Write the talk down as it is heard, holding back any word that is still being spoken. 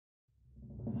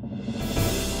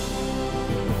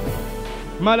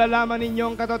Malalaman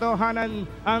ninyo ang katotohanan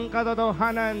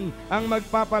ang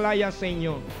magpapalaya sa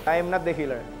inyo. I am not the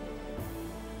healer.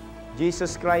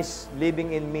 Jesus Christ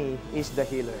living in me is the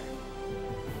healer.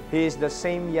 He is the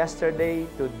same yesterday,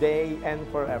 today, and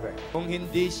forever. Kung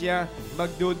hindi siya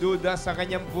magdududa sa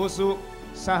kanyang puso,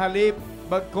 sa halip,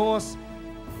 bagkos,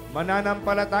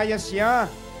 mananampalataya siya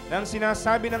ng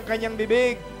sinasabi ng kanyang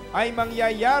bibig ay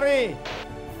mangyayari.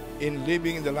 In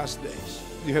living in the last days,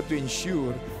 you have to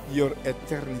ensure your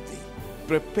eternity.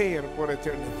 Prepare for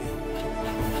eternity.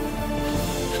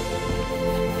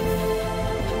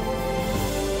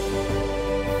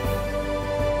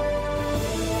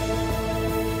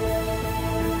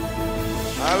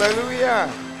 Hallelujah!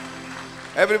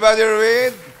 Everybody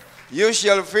read, "You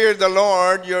shall fear the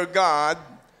Lord your God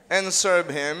and serve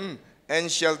Him,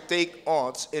 and shall take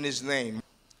oaths in His name."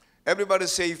 Everybody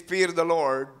say, fear the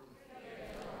Lord.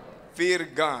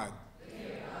 Fear God.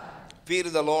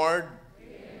 Fear the Lord.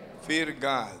 Fear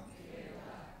God.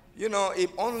 You know,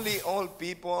 if only all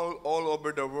people all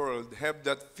over the world have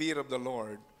that fear of the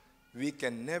Lord, we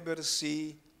can never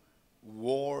see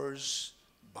wars,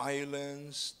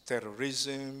 violence,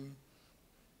 terrorism,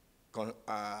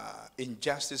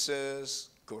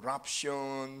 injustices,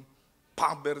 corruption,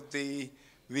 poverty.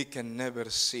 We can never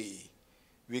see.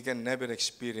 We can never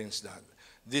experience that.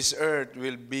 This earth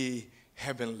will be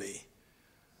heavenly.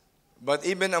 But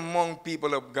even among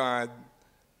people of God,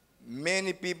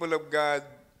 many people of God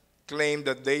claim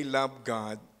that they love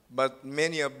God, but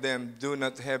many of them do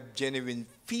not have genuine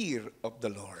fear of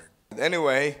the Lord.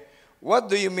 Anyway,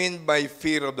 what do you mean by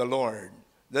fear of the Lord?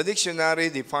 The dictionary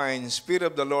defines fear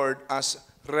of the Lord as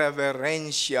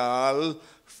reverential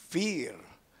fear.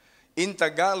 In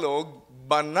Tagalog,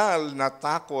 banal na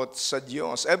takot sa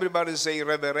Diyos. Everybody say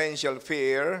reverential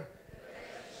fear.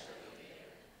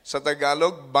 Sa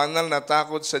Tagalog, banal na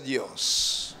takot sa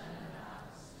Diyos.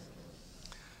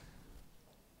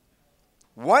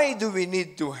 Why do we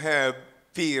need to have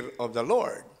fear of the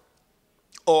Lord?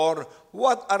 Or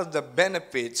what are the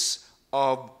benefits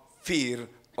of fear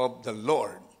of the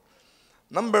Lord?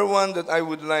 Number one that I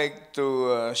would like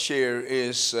to share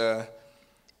is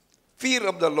fear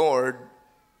of the Lord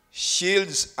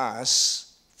shields us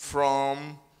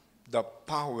from the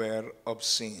power of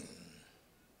sin.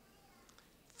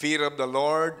 Fear of the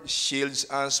Lord shields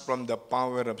us from the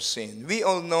power of sin. We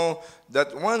all know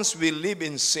that once we live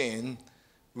in sin,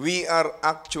 we are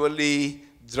actually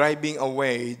driving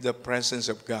away the presence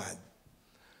of God.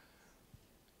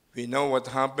 We know what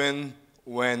happened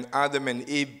when Adam and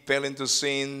Eve fell into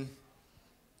sin.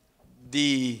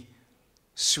 The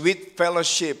sweet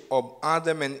fellowship of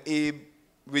Adam and Eve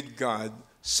with God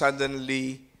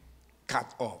suddenly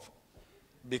cut off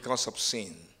because of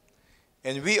sin.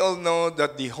 And we all know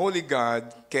that the Holy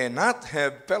God cannot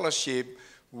have fellowship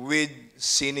with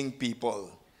sinning people.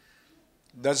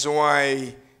 That's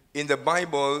why in the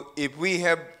Bible, if we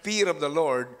have fear of the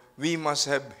Lord, we must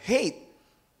have hate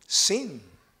sin.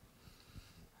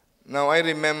 Now I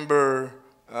remember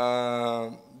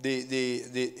in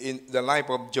the life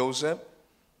of Joseph.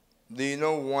 Do you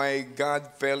know why God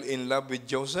fell in love with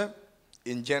Joseph?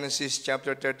 In Genesis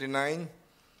chapter 39,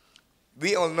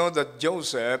 we all know that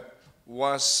Joseph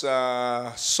was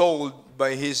sold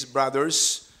by his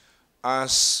brothers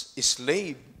as a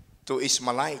slave to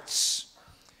Ishmaelites.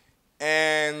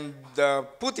 And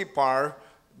Potiphar,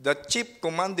 the chief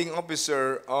commanding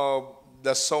officer of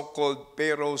the so-called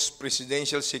Pharaoh's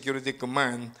Presidential Security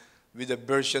Command, with a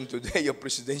version today of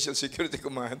Presidential Security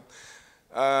Command,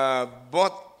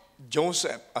 bought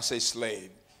Joseph as a slave.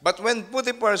 But when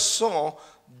Potiphar saw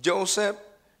Joseph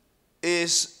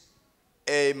is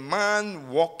a man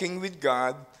walking with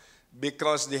God,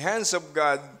 because the hands of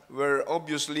God were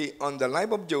obviously on the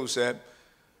life of Joseph,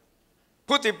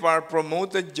 Potiphar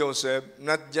promoted Joseph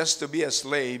not just to be a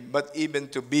slave, but even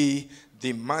to be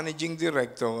the managing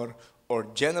director or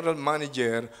general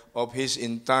manager of his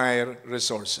entire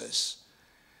resources.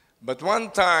 But one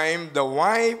time, the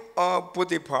wife of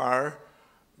Potiphar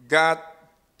got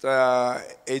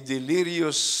a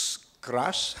delirious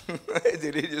crush, a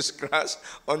delirious crush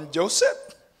on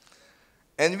Joseph.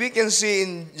 And we can see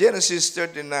in Genesis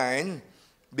 39,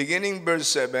 beginning verse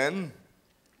 7,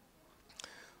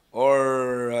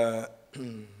 or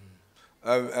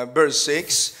verse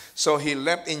 6, so he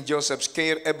left in Joseph's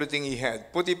care everything he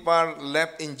had. Potiphar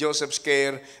left in Joseph's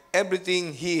care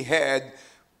everything he had.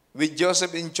 With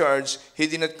Joseph in charge, he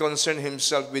did not concern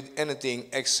himself with anything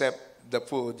except the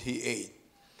food he ate.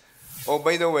 Oh,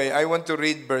 by the way, I want to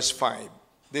read verse 5.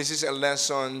 This is a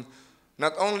lesson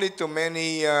not only to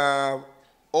many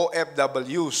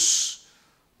OFWs,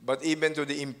 but even to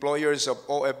the employers of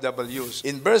OFWs.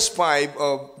 In verse 5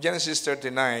 of Genesis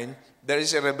 39, there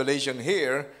is a revelation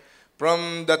here.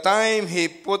 From the time he,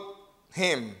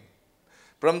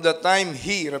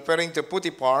 referring to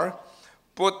Potiphar,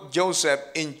 put Joseph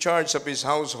in charge of his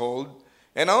household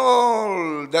and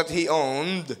all that he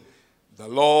owned, the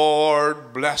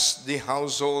Lord blessed the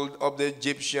household of the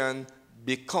Egyptian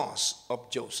because of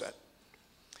Joseph.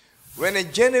 When a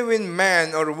genuine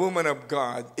man or woman of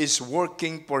God is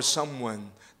working for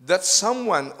someone, that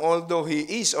someone, although he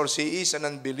is or she is an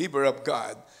unbeliever of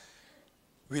God,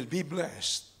 will be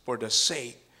blessed for the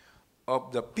sake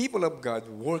of the people of God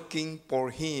working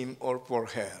for him or for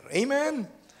her. Amen?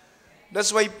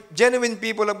 That's why genuine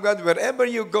people of God, wherever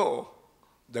you go,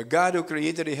 the God who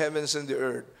created the heavens and the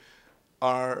earth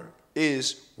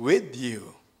is with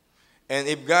you. And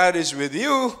if God is with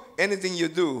you, anything you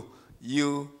do,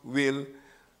 you will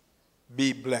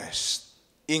be blessed,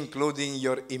 including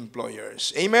your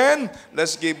employers. Amen?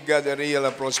 Let's give God a real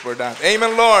applause for that.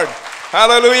 Amen, Lord.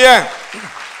 Hallelujah.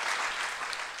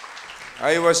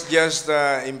 I was just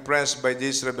impressed by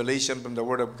this revelation from the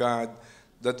Word of God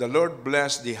that the Lord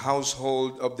blessed the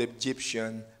household of the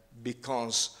Egyptian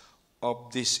because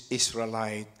of this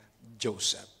Israelite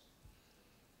Joseph.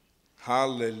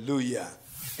 Hallelujah.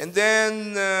 And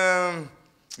then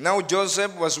now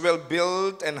Joseph was well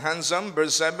built and handsome,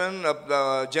 verse 7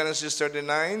 of Genesis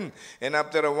 39. And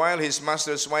after a while his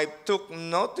master's wife took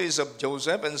notice of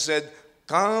Joseph and said,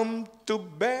 "Come to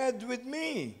bed with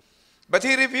me." But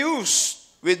he refused.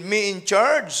 "With me in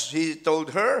charge," he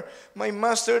told her, "my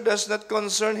master does not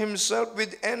concern himself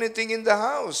with anything in the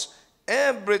house.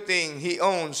 Everything he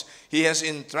owns, he has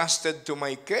entrusted to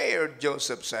my care,"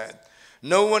 Joseph said.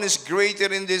 "No one is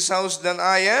greater in this house than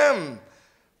I am.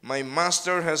 My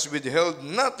master has withheld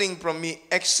nothing from me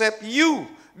except you,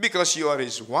 because you are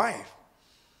his wife.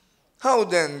 How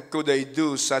then could I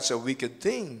do such a wicked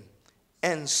thing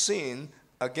and sin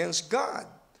against God?"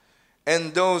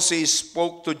 And though she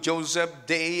spoke to Joseph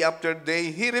day after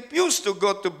day, he refused to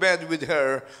go to bed with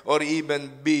her or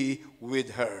even be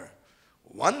with her.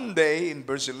 One day, in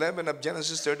verse 11 of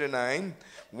Genesis 39,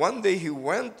 one day he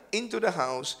went into the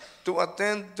house to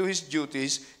attend to his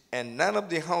duties, and none of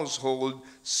the household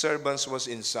servants was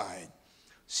inside.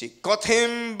 She caught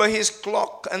him by his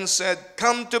cloak and said,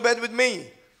 "Come to bed with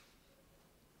me."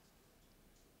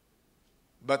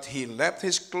 But he left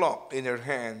his cloak in her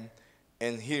hand,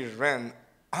 and he ran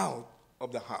out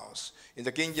of the house. In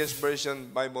the King James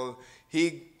Version Bible,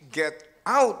 he get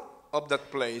out of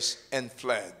that place and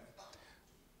fled.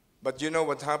 But you know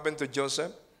what happened to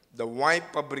Joseph? The wife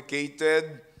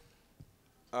fabricated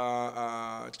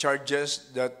charges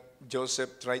that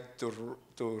Joseph tried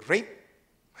to rape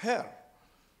her.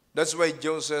 That's why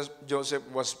Joseph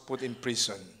was put in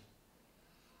prison.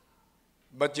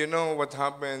 But you know what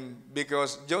happened?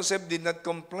 Because Joseph did not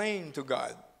complain to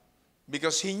God,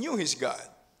 because he knew his God.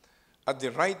 At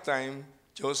the right time,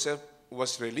 Joseph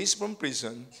was released from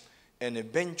prison, and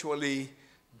eventually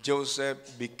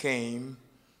Joseph became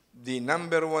the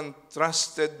number one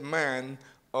trusted man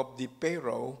of the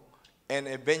Pharaoh, and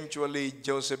eventually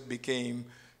Joseph became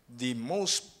the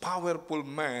most powerful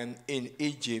man in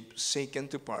Egypt, second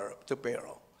to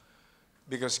Pharaoh,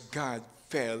 because God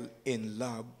fell in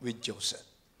love with Joseph.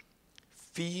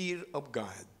 Fear of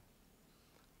God.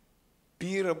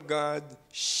 Fear of God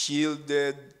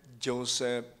shielded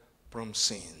Joseph from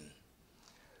sin.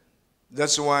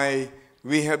 That's why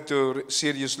we have to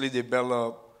seriously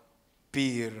develop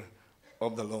fear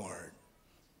of the Lord.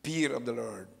 Fear of the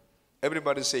Lord.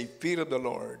 Everybody say, fear of the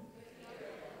Lord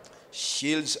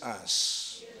shields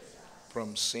us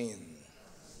from sin.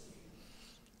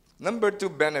 Number 2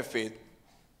 benefit,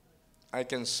 I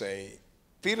can say,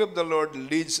 fear of the Lord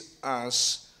leads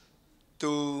us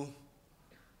to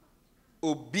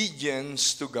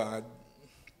obedience to God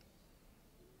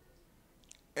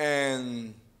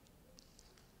and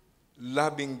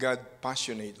loving God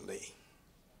passionately.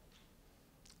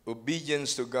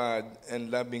 Obedience to God and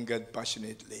loving God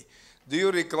passionately. Do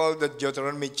you recall that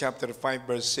Deuteronomy chapter 5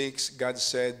 verse 6, God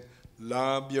said,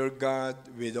 "Love your God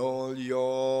with all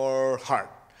your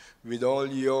heart, with all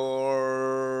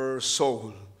your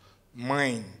soul,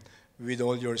 mind, with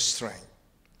all your strength."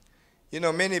 You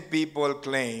know, many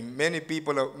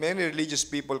religious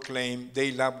people claim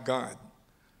they love God.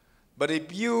 But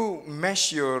if you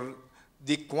measure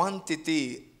the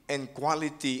quantity and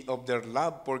quality of their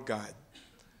love for God,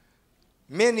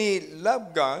 many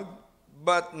love God,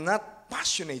 but not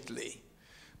passionately.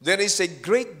 There is a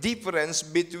great difference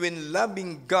between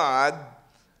loving God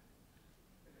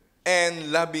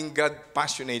and loving God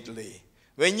passionately.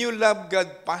 When you love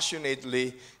God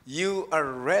passionately, you are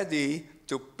ready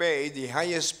to pay the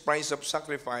highest price of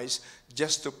sacrifice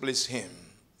just to please Him.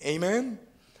 Amen?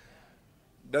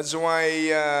 That's why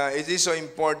it is so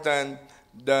important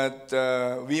that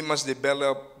we must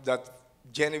develop that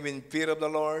genuine fear of the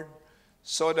Lord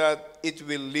so that it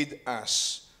will lead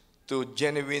us to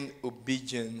genuine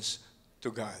obedience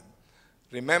to God.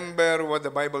 Remember what the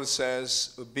Bible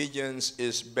says, obedience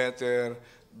is better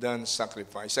than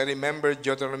sacrifice. I remember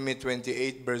Deuteronomy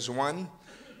 28 verse 1.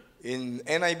 In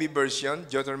NIV version,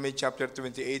 Deuteronomy chapter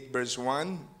 28 verse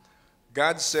 1,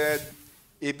 God said,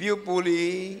 if you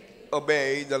fully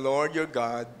obey the Lord your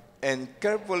God and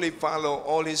carefully follow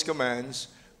all His commands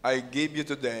I give you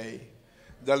today,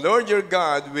 the Lord your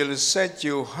God will set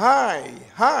you high,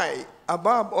 high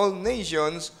above all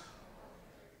nations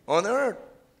on earth.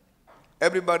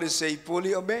 Everybody say,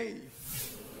 fully obey.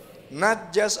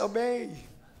 Not just obey,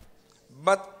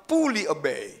 but fully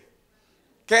obey.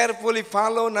 Carefully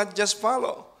follow, not just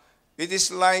follow. It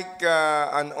is like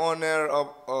an owner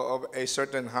of a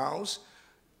certain house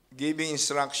giving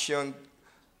instruction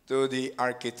to the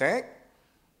architect,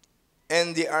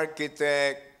 and the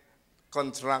architect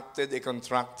contracted a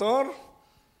contractor.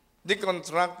 The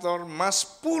contractor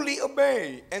must fully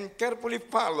obey and carefully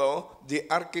follow the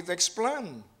architect's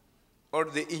plan or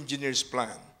the engineer's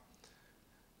plan.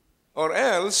 Or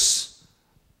else,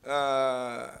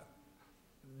 of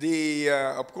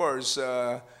course,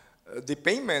 the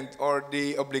payment or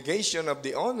the obligation of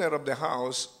the owner of the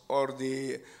house or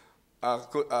the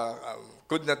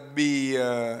could not be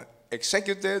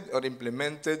executed or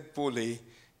implemented fully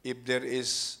if there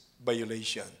is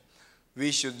violation.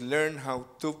 We should learn how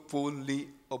to fully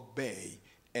obey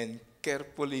and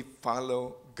carefully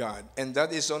follow God. And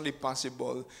that is only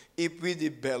possible if we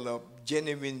develop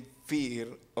genuine fear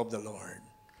of the Lord.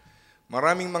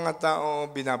 Maraming mga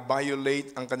tao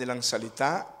binabiolate ang kanilang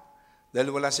salita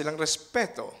dahil wala silang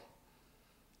respeto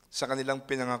sa kanilang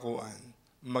pinangakuan,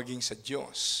 maging sa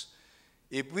Diyos.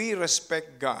 If we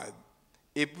respect God,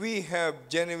 if we have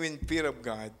genuine fear of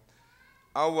God,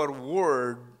 our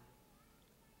word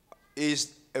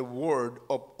is a word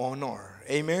of honor.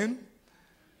 Amen?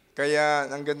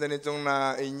 Kaya ang ganda nitong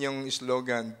na inyong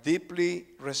slogan, deeply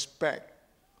respect,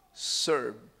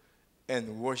 serve,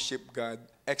 and worship God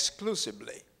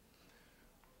exclusively.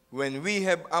 When we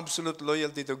have absolute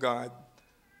loyalty to God,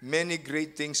 many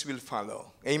great things will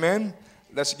follow. Amen?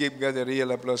 Let's give God a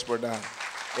real applause for that.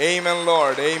 Amen,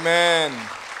 Lord. Amen.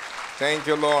 Thank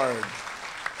you, Lord.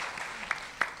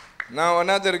 Now,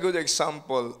 another good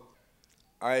example,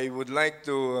 I would like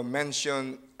to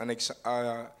mention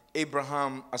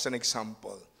Abraham as an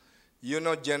example. You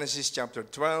know Genesis chapter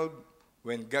 12,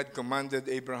 when God commanded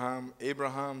Abraham,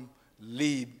 Abraham,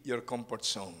 leave your comfort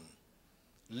zone.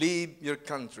 Leave your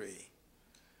country.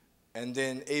 And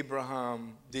then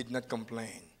Abraham did not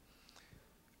complain.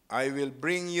 I will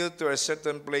bring you to a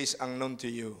certain place unknown to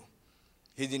you.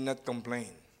 He did not complain.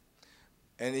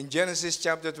 And in Genesis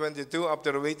chapter 22,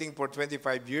 after waiting for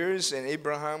 25 years, and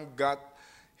Abraham got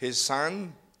his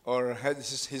son, or had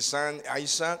his son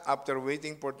Isaac, after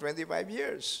waiting for 25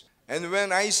 years. And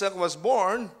when Isaac was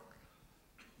born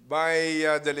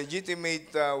by the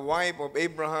legitimate wife of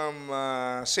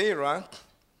Abraham, Sarah,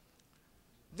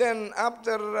 then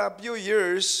after a few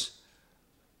years,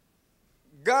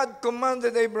 God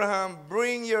commanded Abraham,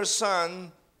 bring your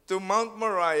son to Mount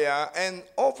Moriah and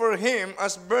offer him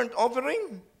as burnt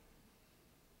offering.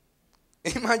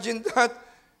 Imagine that.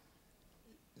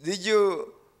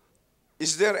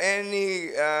 Is there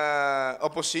any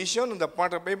opposition on the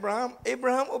part of Abraham?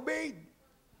 Abraham obeyed.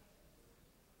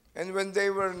 And when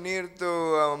they were near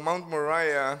to Mount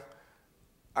Moriah,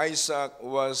 Isaac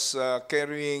was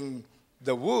carrying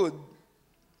the wood,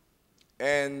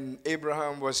 and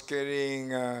Abraham was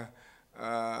carrying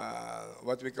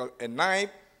what we call a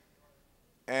knife,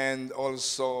 and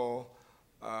also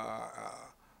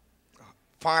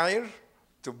fire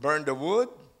to burn the wood.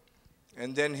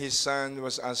 And then his son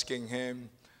was asking him,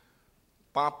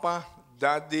 Papa,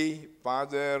 Daddy,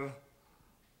 Father,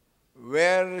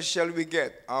 where shall we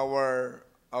get our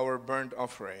burnt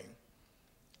offering?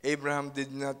 Abraham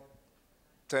did not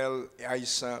tell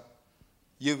Isaac,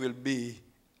 you will be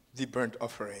the burnt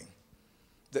offering.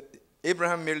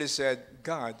 Abraham merely said,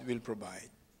 God will provide.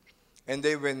 And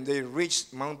when they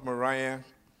reached Mount Moriah,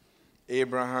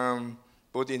 Abraham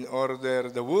put in order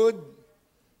the wood,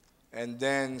 and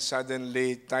then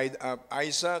suddenly tied up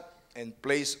Isaac and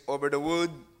placed over the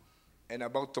wood and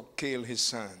about to kill his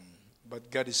son. But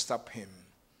God stopped him.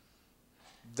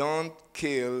 Don't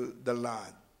kill the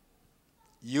lad.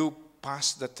 You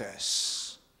pass the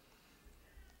test.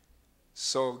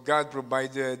 So God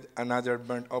provided another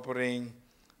burnt offering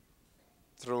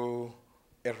through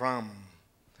a ram.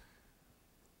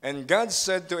 And God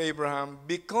said to Abraham,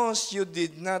 because you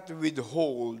did not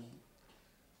withhold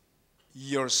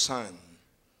your son,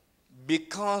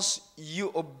 because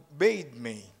you obeyed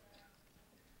me,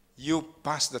 you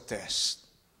passed the test.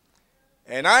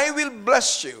 And I will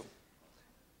bless you.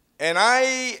 And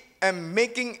I am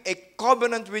making a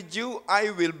covenant with you.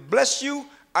 I will bless you.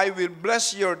 I will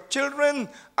bless your children.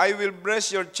 I will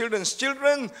bless your children's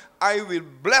children. I will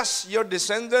bless your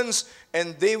descendants,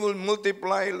 and they will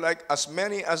multiply like as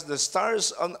many as the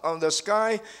stars on the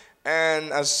sky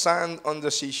and as sand on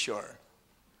the seashore,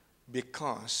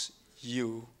 because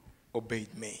you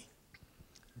obeyed me.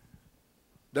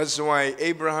 That's why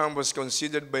Abraham was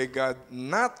considered by God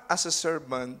not as a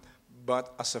servant,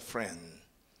 but as a friend,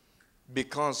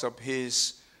 because of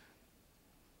his,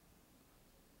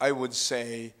 I would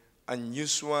say,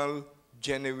 unusual,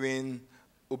 genuine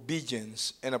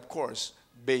obedience, and of course,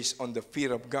 based on the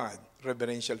fear of God,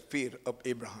 reverential fear of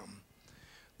Abraham.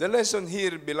 The lesson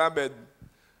here, beloved,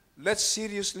 let's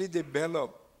seriously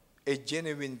develop a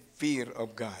genuine fear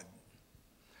of God,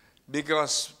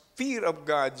 because fear of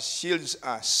God shields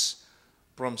us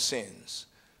from sins.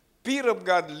 Fear of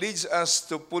God leads us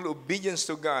to full obedience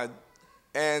to God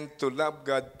and to love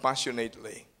God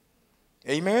passionately.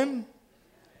 Amen?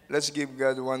 Let's give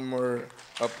God one more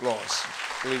applause,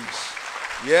 please.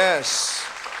 Yes.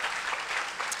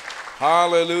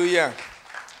 Hallelujah.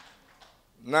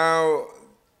 Now,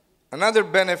 another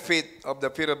benefit of the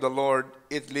fear of the Lord,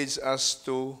 it leads us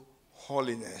to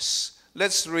holiness.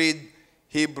 Let's read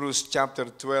Hebrews chapter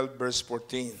 12, verse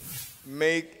 14.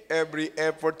 Make every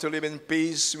effort to live in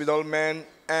peace with all men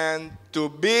and to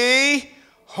be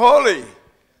holy.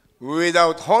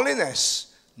 Without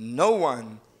holiness, no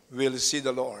one will see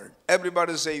the Lord.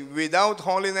 Everybody say, without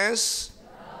holiness,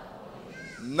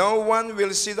 no one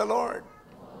will see the Lord.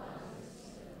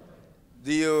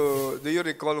 Do you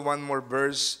recall one more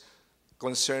verse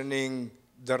concerning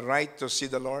the right to see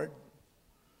the Lord?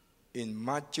 In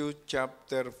Matthew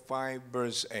chapter 5,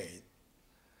 verse 8.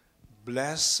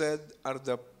 Blessed are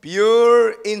the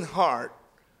pure in heart,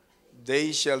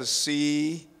 they shall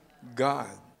see God.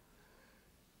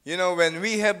 You know, when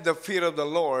we have the fear of the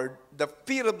Lord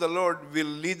will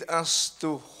lead us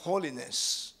to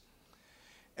holiness.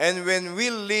 And when we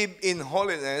live in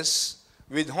holiness,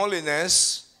 with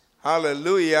holiness,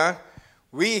 hallelujah,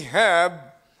 we have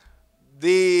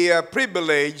the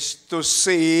privilege to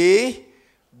see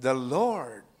the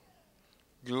Lord.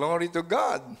 Glory to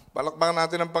God. Palakpakan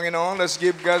natin ang Panginoon. Let's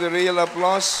give God a real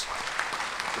applause.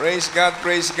 Praise God,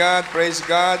 praise God, praise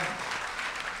God.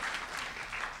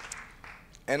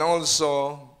 And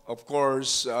also, of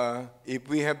course, if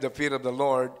we have the fear of the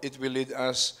Lord, it will lead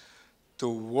us to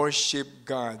worship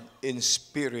God in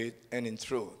spirit and in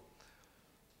truth.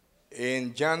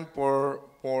 In John 4,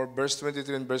 verse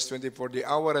 23 and verse 24, the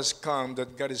hour has come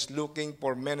that God is looking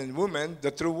for men and women,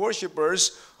 the true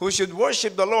worshipers, who should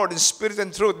worship the Lord in spirit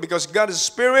and truth, because God is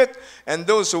spirit, and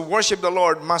those who worship the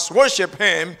Lord must worship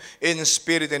Him in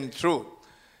spirit and truth.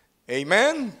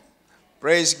 Amen?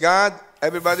 Praise God.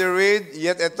 Everybody read,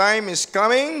 yet a time is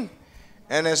coming,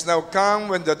 and has now come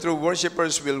when the true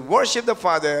worshipers will worship the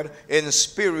Father in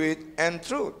spirit and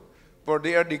truth. For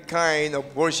they are the kind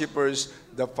of worshipers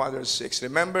the Father seeks.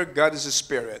 Remember, God is a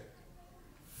spirit.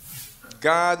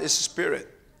 God is a spirit.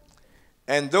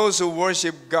 And those who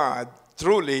worship God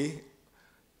truly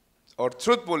or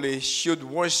truthfully should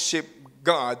worship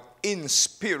God in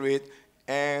spirit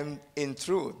and in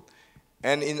truth.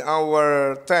 And in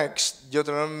our text,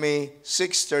 Deuteronomy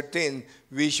 6:13,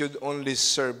 we should only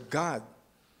serve God.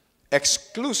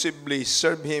 Exclusively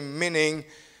serve Him, meaning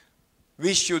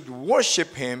we should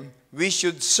worship Him, we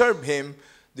should serve Him.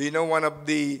 Do you know one of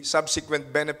the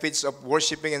subsequent benefits of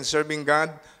worshiping and serving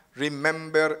God?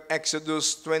 Remember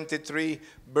Exodus 23,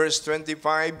 verse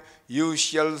 25, you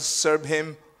shall serve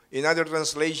Him. In other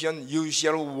translation, you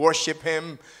shall worship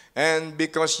Him. And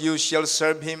because you shall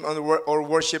serve Him or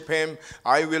worship Him,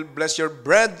 I will bless your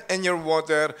bread and your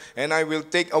water, and I will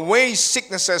take away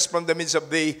sicknesses from the midst of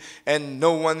thee, and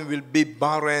no one will be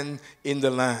barren in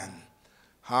the land.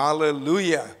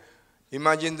 Hallelujah.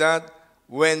 Imagine that.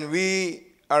 When we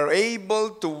are able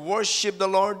to worship the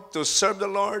Lord, to serve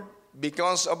the Lord,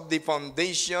 because of the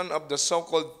foundation of the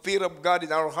so-called fear of God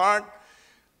in our heart,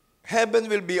 heaven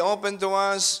will be open to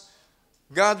us.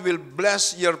 God will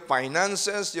bless your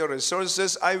finances, your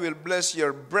resources. I will bless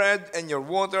your bread and your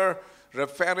water,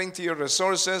 referring to your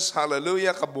resources.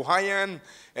 Hallelujah, kabuhayan.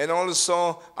 And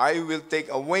also, I will take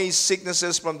away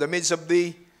sicknesses from the midst of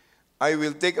thee. I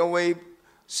will take away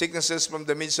sicknesses from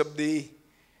the midst of thee.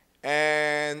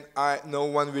 and no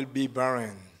one will be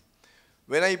barren.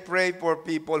 When I pray for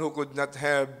people who could not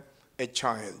have a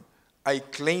child, I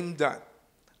claim that.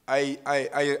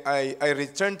 I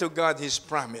return to God His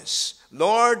promise.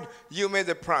 Lord, you made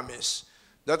a promise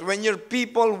that when your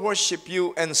people worship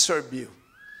you and serve you,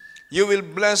 you will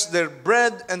bless their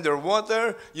bread and their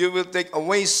water. You will take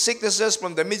away sicknesses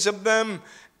from the midst of them,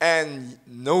 and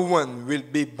no one will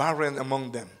be barren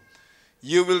among them.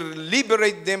 You will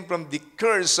liberate them from the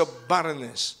curse of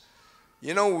barrenness.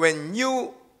 You know, when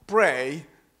you pray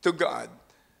to God,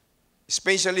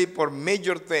 especially for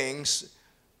major things,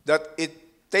 that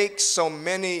it takes so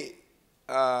many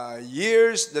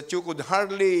years that you could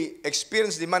hardly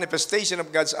experience the manifestation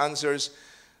of God's answers,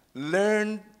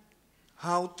 learn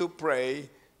how to pray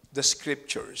the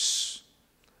scriptures.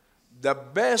 The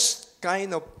best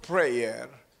kind of prayer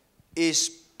is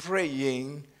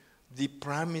praying the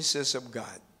promises of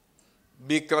God,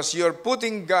 because you're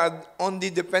putting God on the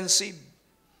defensive.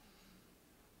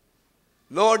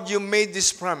 Lord, you made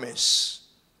this promise,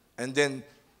 and then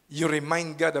you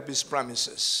remind God of His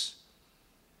promises.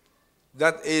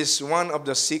 That is one of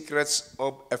the secrets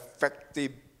of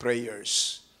effective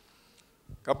prayers.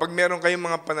 Kapag meron kayong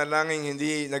mga panalangin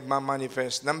hindi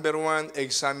nagmamanifest, number one,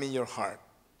 examine your heart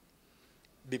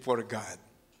before God.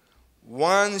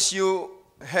 Once you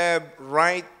have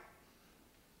right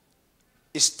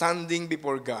standing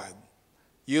before God,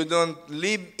 you don't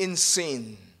live in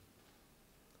sin,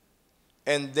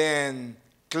 and then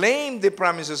claim the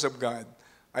promises of God.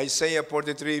 Isaiah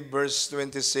 43 verse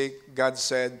 26, God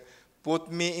said, "Put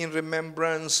me in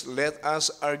remembrance, let us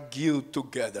argue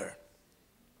together."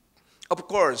 Of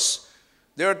course,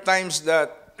 there are times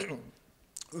that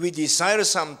we desire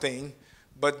something,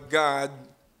 but God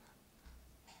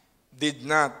did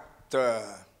not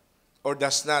or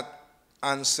does not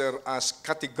answer us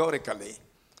categorically.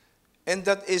 And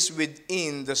that is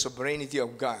within the sovereignty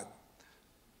of God.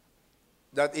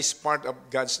 That is part of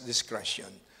God's discretion.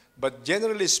 But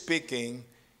generally speaking,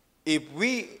 if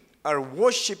we are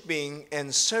worshiping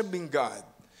and serving God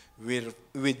with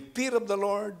fear of the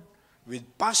Lord, with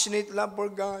passionate love for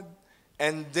God,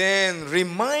 and then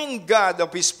remind God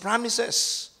of His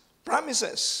promises.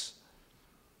 Promises.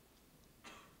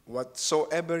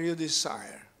 Whatsoever you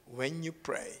desire, when you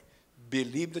pray,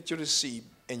 believe that you receive,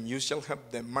 and you shall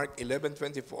have them. Mark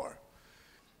 11:24.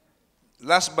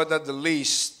 Last but not the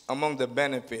least, among the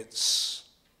benefits,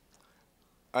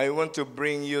 I want to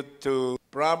bring you to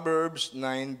Proverbs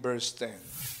 9 verse 10.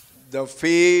 The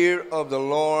fear of the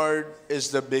Lord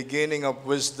is the beginning of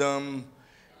wisdom,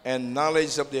 and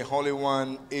knowledge of the Holy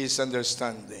One is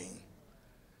understanding.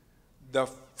 The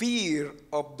fear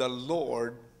of the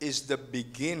Lord is the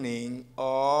beginning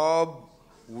of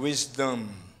wisdom.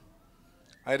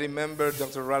 I remember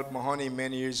Dr. Ralph Mahoney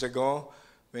many years ago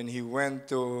when he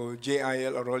went to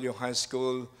JIL Arroyo High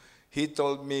School. He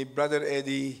told me, "Brother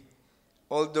Eddie,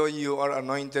 although you are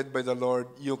anointed by the Lord,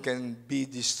 you can be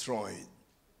destroyed.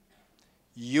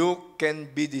 You can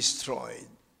be destroyed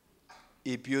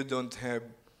if you don't have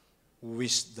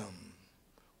wisdom.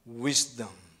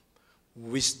 Wisdom.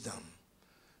 Wisdom."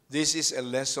 This is a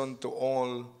lesson to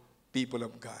all people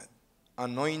of God.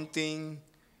 Anointing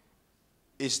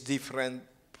is different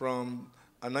from,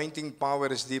 anointing power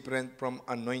is different from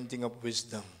anointing of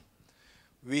wisdom.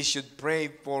 We should pray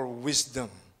for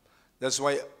wisdom. That's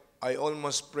why I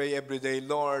almost pray every day,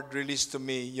 "Lord, release to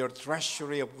me your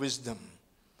treasury of wisdom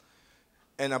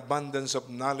and abundance of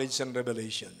knowledge and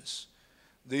revelations."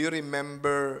 Do you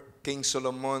remember King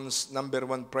Solomon's number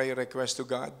one prayer request to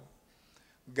God?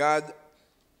 God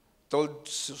told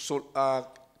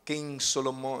King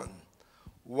Solomon,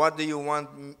 what do you want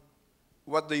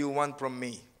from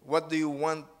me? What do you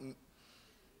want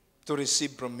to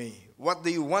receive from me? What do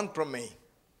you want from me?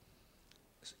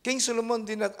 King Solomon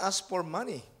did not ask for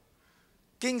money.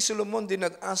 King Solomon did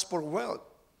not ask for wealth.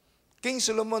 King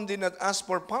Solomon did not ask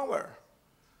for power.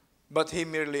 But he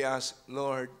merely asked,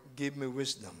 "Lord, give me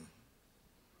wisdom.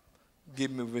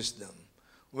 Give me wisdom."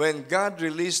 When God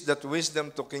released that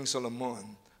wisdom to King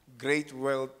Solomon, great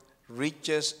wealth,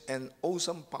 riches, and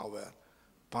awesome power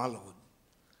followed.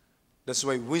 That's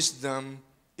why wisdom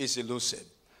is elusive.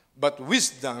 But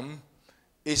wisdom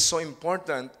is so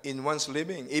important in one's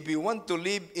living. If you want to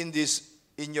live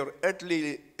in your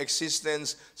earthly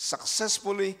existence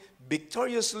successfully,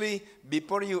 victoriously,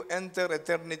 before you enter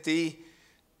eternity,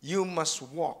 you must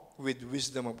walk with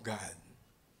wisdom of God.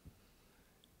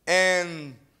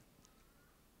 And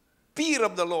fear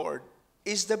of the Lord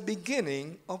is the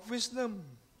beginning of wisdom.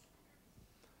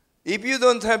 If you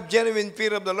don't have genuine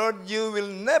fear of the Lord, you will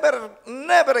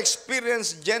never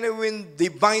experience genuine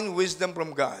divine wisdom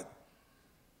from God.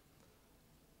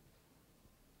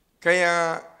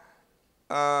 Kaya,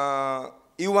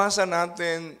 iwasan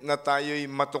natin na tayo'y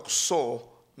matukso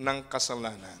ng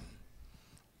kasalanan.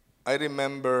 I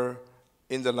remember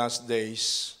in the last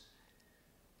days,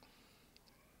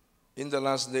 2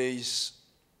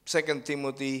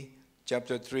 Timothy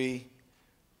chapter 3,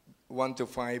 1 to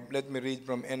 5. Let me read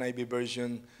from NIV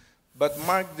version. But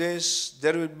mark this,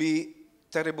 there will be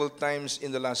terrible times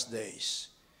in the last days.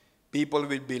 People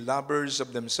will be lovers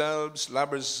of themselves,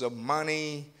 lovers of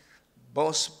money,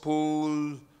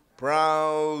 boastful,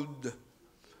 proud,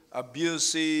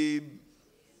 abusive,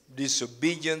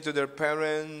 disobedient to their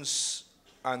parents,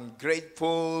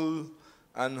 ungrateful,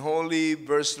 unholy,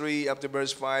 verse 3 up to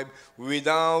verse 5,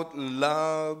 without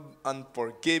love,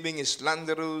 unforgiving,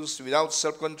 slanderous, without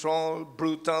self-control,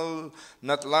 brutal,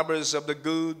 not lovers of the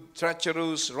good,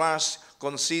 treacherous, rash,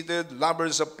 conceited,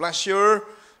 lovers of pleasure,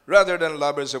 rather than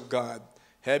lovers of God,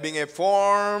 having a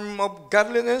form of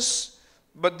godliness,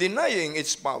 but denying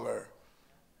its power,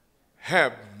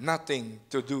 have nothing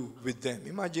to do with them.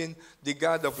 Imagine the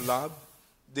God of love,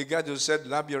 the God who said,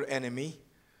 love your enemy,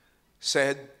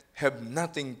 said, have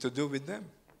nothing to do with them.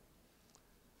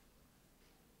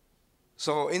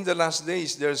 So in the last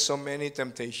days, there's so many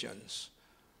temptations,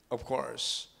 of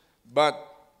course. But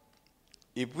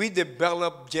if we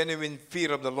develop genuine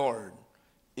fear of the Lord,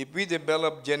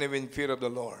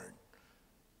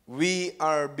 we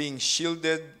are being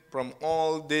shielded from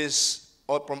all this,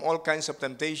 or from all kinds of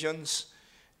temptations,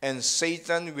 and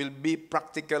Satan will be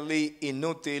practically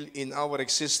inutile in our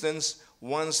existence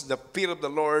once the fear of the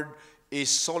Lord is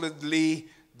solidly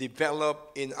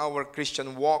developed in our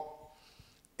Christian walk.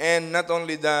 And not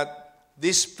only that,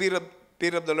 this fear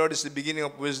of the Lord is the beginning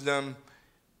of wisdom,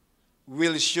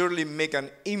 will surely make an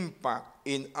impact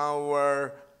in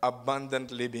our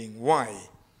abundant living. Why?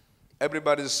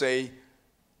 Everybody say,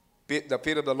 the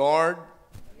fear of the Lord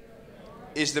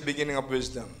is the beginning of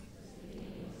wisdom.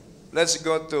 Let's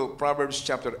go to Proverbs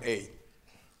chapter 8.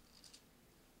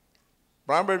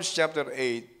 Proverbs chapter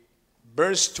 8,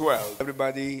 verse 12.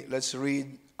 Everybody, let's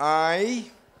read.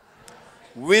 I,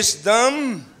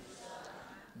 wisdom,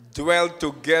 dwell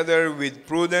together with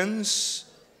prudence.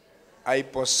 I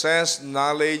possess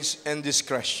knowledge and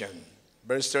discretion.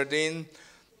 Verse 13.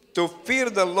 To fear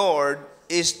the Lord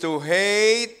is to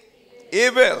hate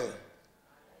evil.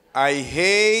 I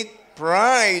hate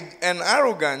pride and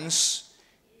arrogance,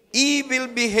 evil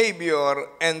behavior,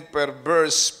 and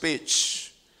perverse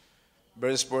speech.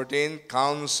 Verse 14,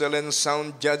 counsel and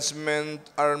sound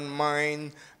judgment are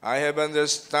mine. I have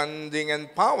understanding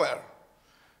and power.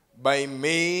 By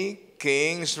me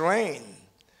kings reign,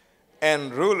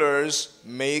 and rulers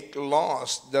make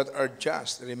laws that are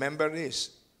just. Remember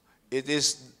this. It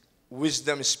is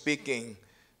wisdom speaking,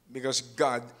 because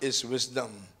God is wisdom.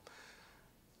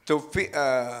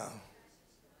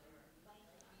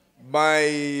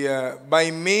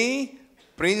 By me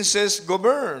princes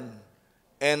govern,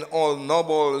 and all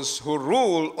nobles who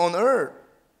rule on earth.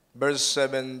 Verse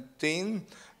 17,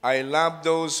 I love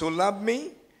those who love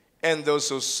me, and those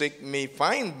who seek me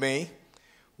find me.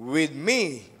 With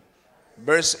me.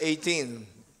 Verse 18,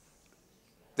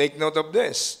 take note of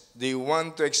this. Do you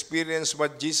want to experience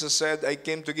what Jesus said, I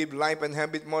came to give life and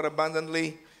have it more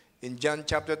abundantly? In John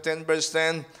chapter 10, verse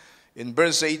 10, in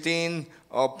verse 18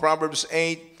 of Proverbs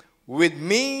 8, with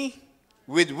me,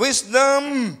 with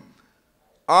wisdom,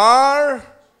 are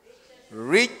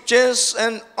riches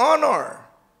and honor,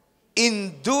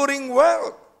 enduring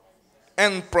wealth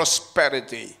and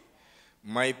prosperity.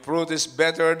 My fruit is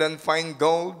better than fine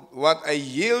gold. What I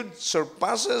yield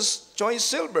surpasses choice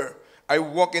silver. I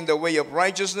walk in the way of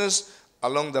righteousness,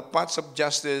 along the paths of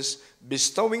justice,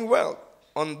 bestowing wealth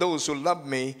on those who love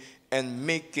me and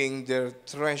making their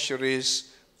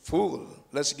treasuries full.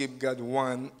 Let's give God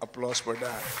one applause for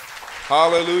that.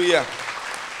 Hallelujah.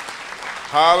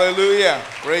 Hallelujah.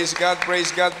 Praise God,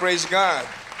 praise God, praise God.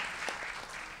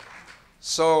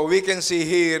 So we can see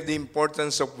here the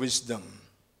importance of wisdom.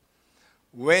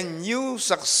 When you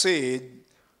succeed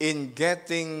in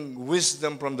getting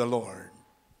wisdom from the Lord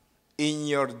in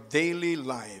your daily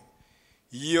life,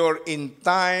 your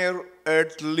entire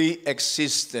earthly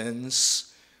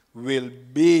existence will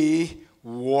be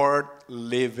worth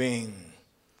living.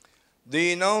 Do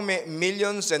you know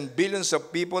millions and billions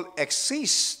of people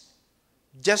exist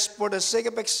just for the sake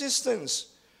of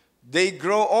existence? They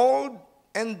grow old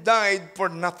and died for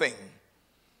nothing.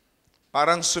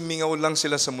 Parang sumingaw lang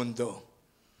sila sa mundo.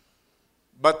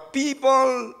 But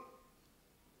people,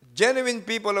 genuine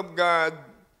people of God,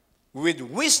 with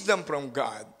wisdom from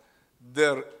God,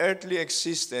 their earthly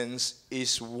existence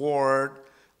is worth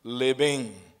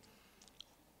living.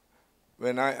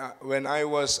 When I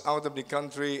was out of the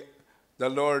country, the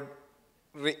Lord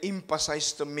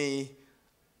re-emphasized to me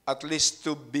at least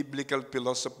two biblical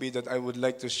philosophy that I would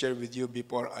like to share with you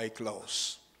before I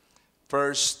close.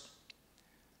 First,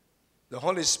 the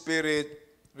Holy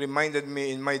Spirit reminded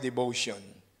me in my devotion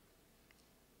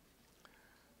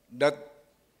that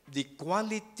the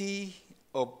quality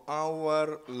of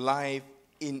our life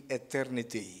in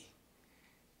eternity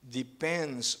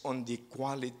depends on the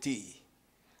quality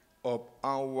of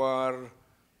our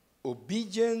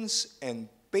obedience and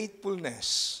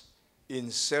faithfulness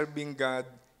in serving God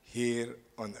here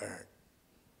on earth.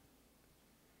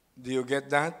 Do you get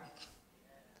that?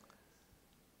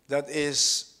 That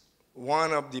is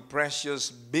one of the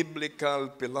precious biblical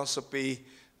philosophy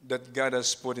that God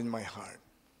has put in my heart.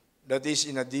 That is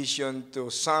in addition to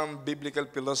some biblical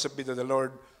philosophy that the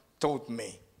Lord taught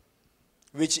me,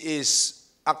 which is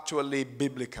actually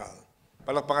biblical.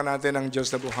 Palakpakan natin ang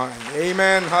Diyos na buhay.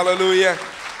 Amen. Hallelujah.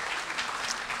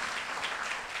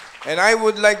 And I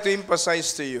would like to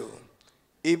emphasize to you,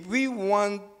 if we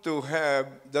want to have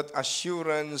that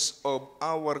assurance of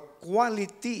our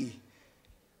quality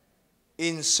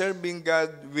in serving God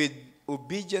with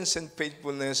obedience and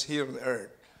faithfulness here on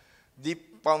earth, the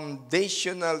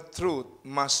foundational truth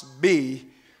must be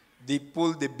the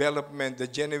full development, the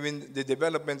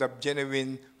development of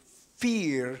genuine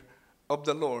fear of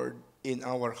the Lord in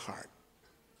our heart.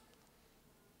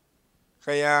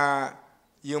 Kaya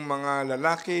yung mga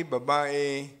lalaki,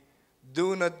 babae,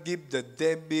 do not give the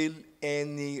devil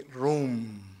any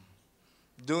room.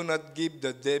 Do not give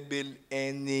the devil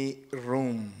any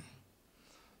room.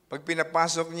 Pag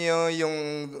pinapasok niyo yung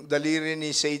daliri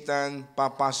ni Satan,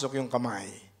 papasok yung kamay.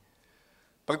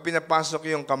 Pag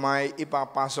pinapasok yung kamay,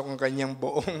 ipapasok ang kanyang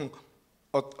buong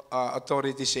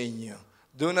authority sa inyo.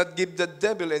 Do not give the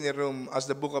devil any room, as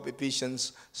the book of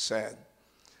Ephesians said.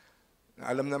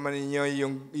 Alam naman ninyo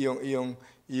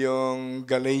yung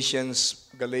Galatians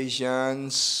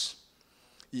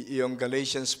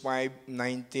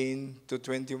 5:19 to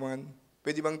 21.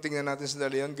 Pwede bang tingnan natin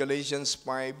sandali yun? Galatians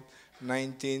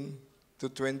 5:19 to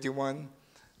 21.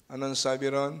 Anong sabi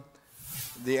ron?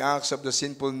 The acts of the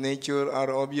sinful nature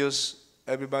are obvious.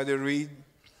 Everybody read.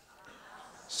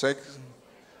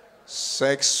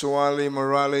 Sexual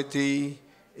immorality,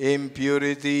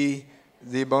 impurity,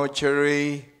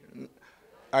 debauchery,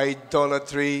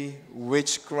 idolatry,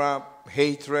 witchcraft,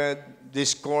 hatred,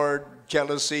 discord,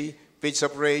 jealousy, fits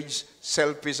of rage,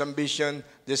 selfish ambition,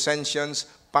 dissensions,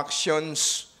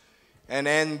 factions, and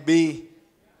envy,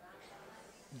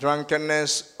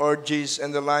 drunkenness, orgies,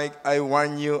 and the like. I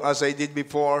warn you, as I did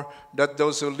before, that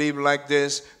those who live like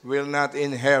this will not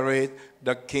inherit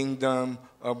the kingdom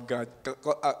of God.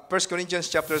 1 Corinthians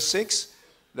chapter 6.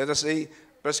 Let us say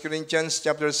 1 Corinthians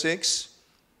chapter 6.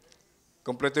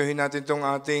 Kompletuhin natin itong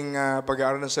ating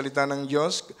pag-aaral ng salita ng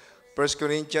Diyos. 1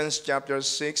 Corinthians chapter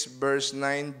 6, verse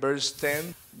 9, verse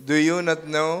 10. Do you not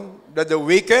know that the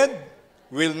wicked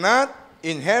will not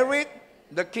inherit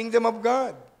the kingdom of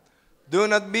God? Do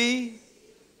not be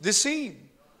deceived.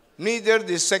 Neither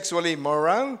the sexually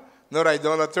immoral, nor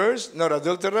idolaters, nor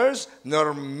adulterers,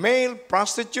 nor male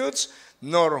prostitutes,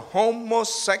 nor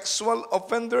homosexual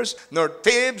offenders, nor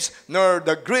thieves, nor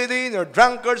the greedy, nor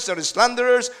drunkards, nor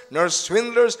slanderers, nor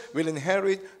swindlers will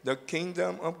inherit the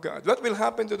kingdom of God. What will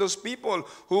happen to those people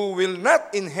who will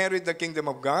not inherit the kingdom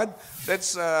of God?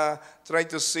 Let's try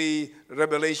to see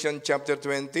Revelation chapter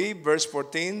 20, verse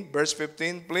 14, verse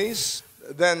 15, please.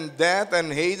 Then death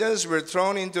and Hades were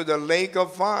thrown into the lake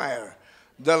of fire.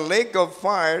 The lake of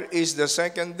fire is the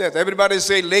second death. Everybody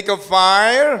say, lake of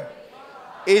fire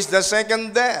is the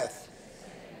second death.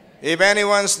 If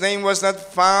anyone's name was not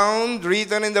found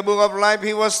written in the book of life,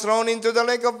 he was thrown into the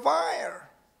lake of fire.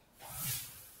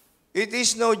 It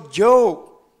is no joke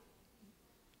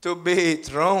to be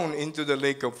thrown into the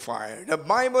lake of fire. The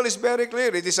Bible is very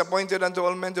clear. It is appointed unto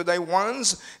all men to die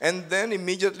once, and then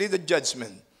immediately the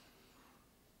judgment.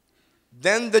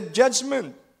 Then the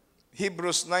judgment.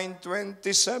 Hebrews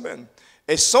 9:27.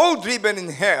 A soul driven in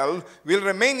hell will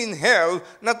remain in hell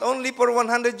not only for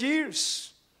 100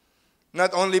 years,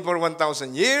 not only for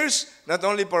 1,000 years, not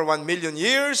only for 1 million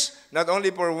years, not only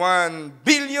for 1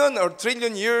 billion or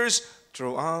trillion years,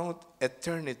 throughout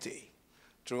eternity.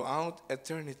 Throughout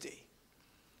eternity.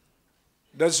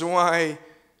 That's why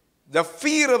the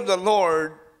fear of the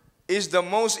Lord is the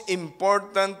most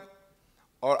important,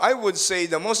 or I would say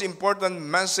the most important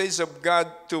message of God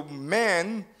to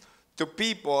men, to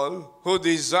people who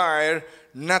desire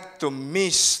not to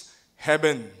miss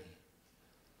heaven.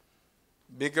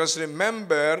 Because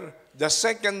remember, the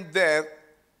second death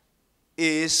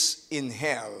is in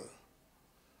hell,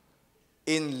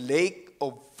 in lake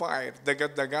of fire,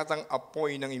 dagat-dagatang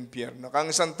apoy ng impyerno. Kang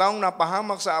isang taong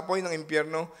napahamak sa apoy ng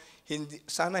impyerno,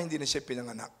 sana hindi na siya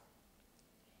pinanganak.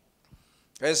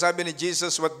 Kaya sabi ni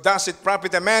Jesus, what does it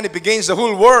profit a man if he gains the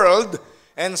whole world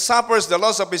and suffers the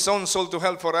loss of his own soul to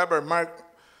hell forever? Mark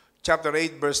chapter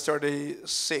 8, verse 36.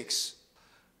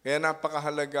 Kaya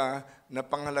napakahalaga na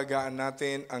pangalagaan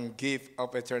natin ang gift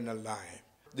of eternal life.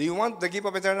 Do you want the gift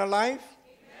of eternal life?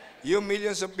 You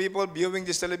millions of people viewing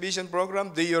this television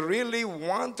program, do you really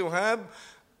want to have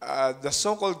the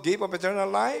so-called gift of eternal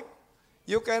life?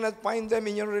 You cannot find them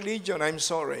in your religion, I'm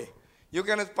sorry. You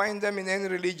cannot find them in any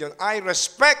religion. I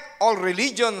respect all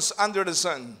religions under the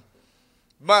sun.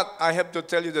 But I have to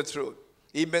tell you the truth.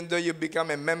 Even though you become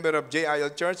a member of JIL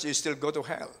Church, you still go to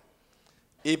hell.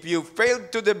 If you fail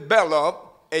to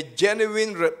develop a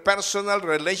genuine personal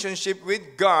relationship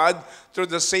with God through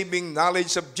the saving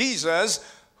knowledge of Jesus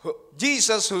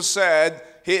who said,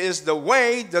 He is the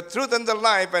way, the truth, and the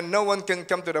life, and no one can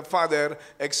come to the Father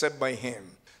except by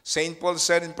Him. St. Paul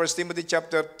said in 1 Timothy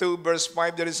chapter 2, verse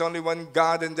 5, there is only one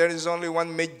God, and there is only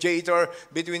one mediator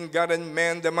between God and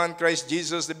man, the man Christ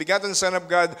Jesus, the begotten Son of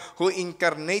God, who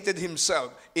incarnated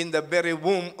Himself in the very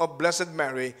womb of Blessed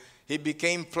Mary. He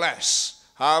became flesh.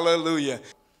 Hallelujah.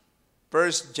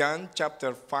 1 John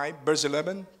chapter 5, verse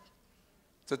 11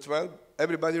 to 12.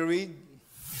 Everybody read.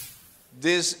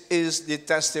 This is the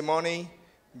testimony.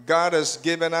 God has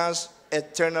given us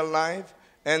eternal life,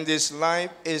 and this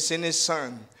life is in His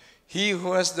Son. He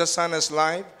who has the Son has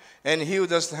life, and he who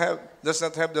does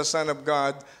not have the Son of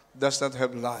God does not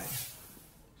have life.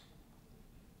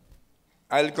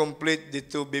 I'll complete the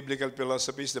two biblical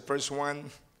philosophies. The first one,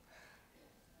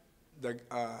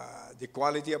 the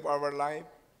quality of our life.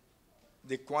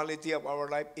 The quality of our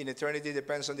life in eternity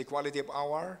depends on the quality of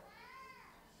our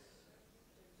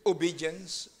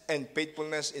obedience and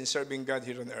faithfulness in serving God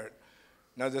here on earth.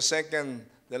 Now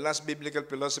the last biblical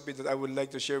philosophy that I would like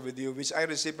to share with you, which I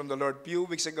received from the Lord a few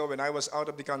weeks ago when I was out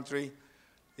of the country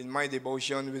in my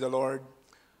devotion with the Lord,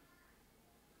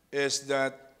 is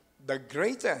that the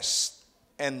greatest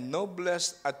and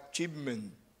noblest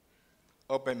achievement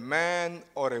of a man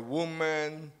or a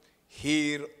woman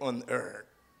here on earth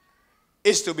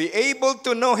is to be able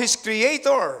to know his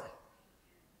Creator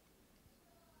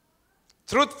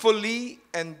truthfully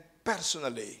and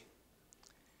personally,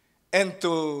 and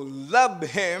to love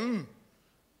Him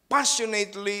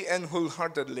passionately and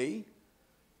wholeheartedly,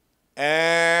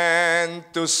 and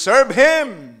to serve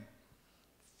Him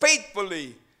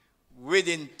faithfully with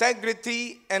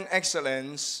integrity and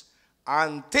excellence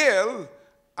until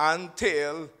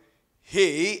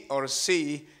he or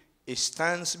she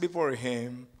stands before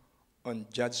Him on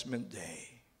Judgment Day.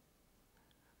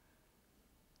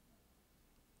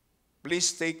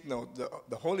 Please take note,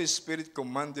 the Holy Spirit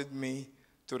commanded me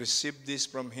to receive this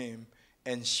from Him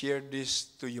and share this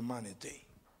to humanity.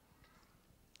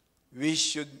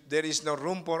 There is no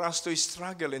room for us to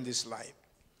struggle in this life.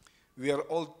 We are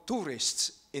all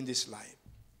tourists in this life.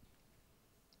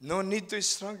 No need to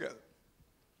struggle.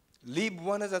 Live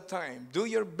one at a time. Do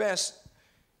your best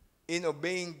in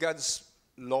obeying God's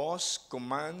laws,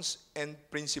 commands, and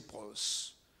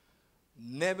principles.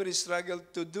 Never struggle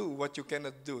to do what you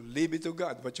cannot do. Leave it to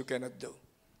God what you cannot do.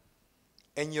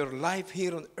 And your life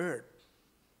here on earth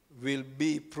will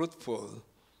be fruitful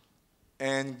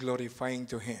and glorifying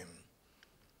to Him.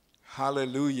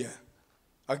 Hallelujah.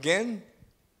 Again,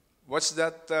 what's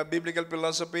that biblical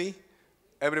philosophy?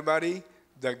 Everybody,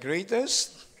 the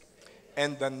greatest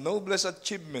and the noblest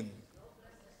achievement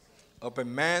of a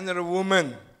man or a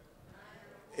woman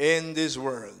in this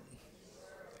world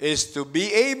is to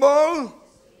be able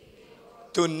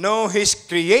to know his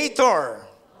Creator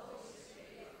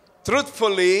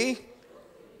truthfully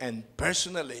and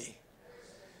personally,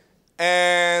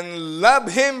 and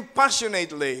love Him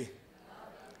passionately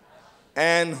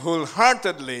and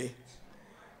wholeheartedly,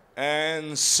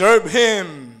 and serve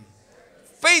Him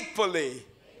faithfully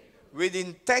with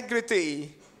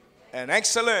integrity and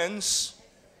excellence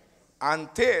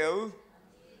until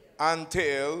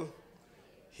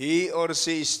he or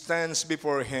she stands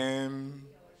before Him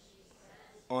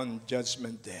on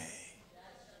Judgment Day.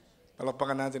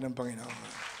 Palakpakan natin ang Panginoon.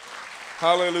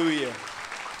 Hallelujah.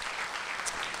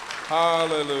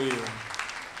 Hallelujah.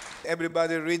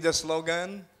 Everybody read the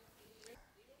slogan.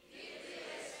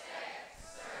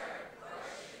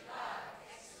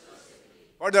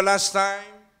 For the last time.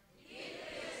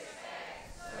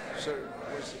 Serve,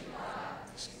 worship God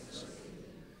exclusively.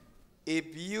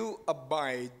 If you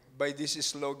abide by this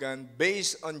slogan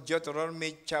based on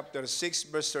Deuteronomy chapter 6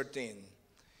 verse 13,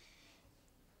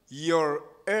 your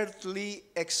earthly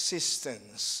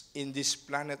existence in this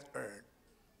planet Earth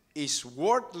is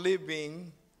worth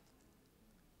living,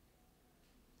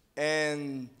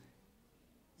 and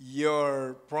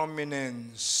your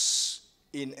prominence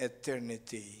in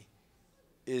eternity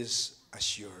is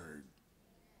assured.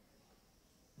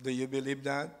 Do you believe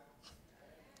that?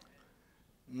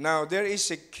 Now, there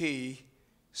is a key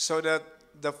so that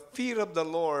the fear of the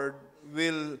Lord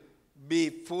will be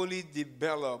fully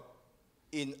developed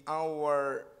in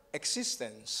our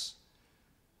existence.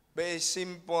 By a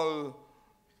simple,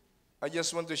 I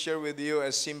just want to share with you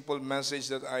a simple message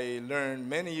that I learned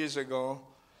many years ago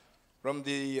from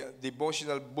the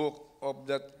devotional book of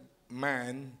that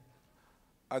man.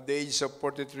 At the age of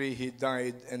 43, he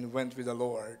died and went with the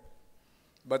Lord.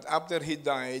 But after he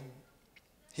died,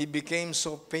 he became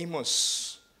so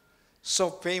famous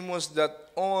that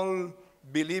all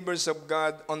believers of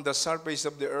God on the surface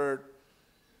of the earth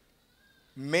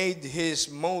made his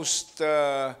most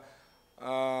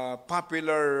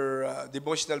popular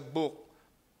devotional book,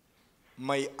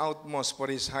 My Outmost for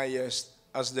His Highest,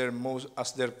 as their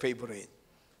favorite.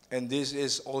 And this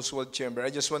is Oswald Chamber. I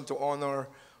just want to honor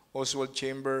Oswald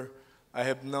Chamber.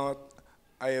 Of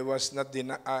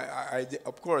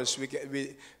course,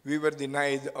 we were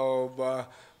denied of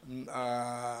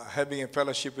having a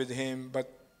fellowship with him, but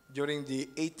during the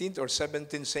 18th or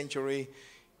 17th century,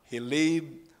 he lived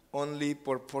only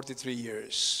for 43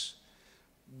 years.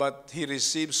 But he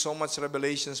received so much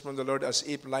revelations from the Lord as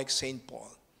if like St. Paul.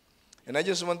 And I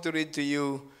just want to read to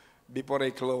you before I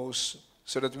close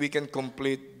so that we can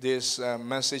complete this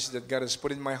message that God has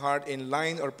put in my heart in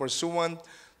line or pursuant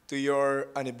to your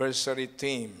anniversary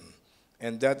theme.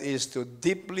 And that is to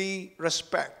deeply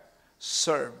respect,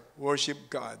 serve, worship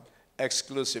God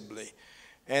exclusively.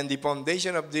 And the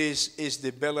foundation of this is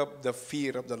develop the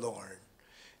fear of the Lord.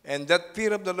 And that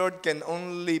fear of the Lord can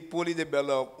only fully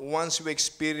develop once we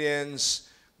experience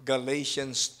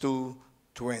Galatians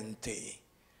 2:20.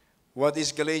 What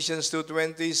is Galatians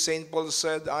 2:20? St. Paul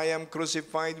said, I am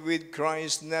crucified with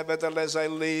Christ, nevertheless I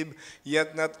live,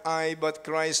 yet not I, but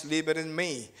Christ liveth in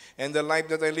me. And the life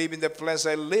that I live in the flesh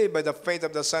I live by the faith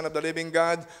of the Son of the living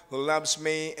God, who loves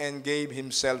me and gave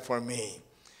himself for me.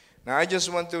 Now I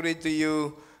just want to read to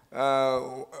you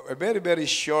a very, very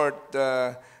short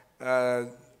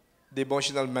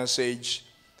devotional message.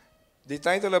 The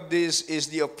title of this is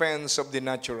The Offense of the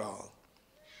Natural,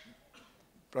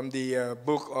 from the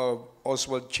book of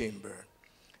Oswald Chamber.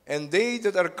 And they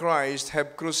that are Christ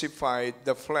have crucified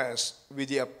the flesh with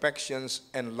the affections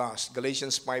and lust.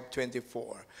 Galatians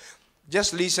 5:24.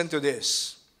 Just listen to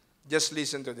this. Just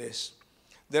listen to this.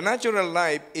 The natural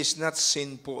life is not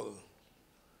sinful.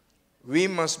 We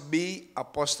must be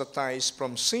apostatized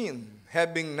from sin,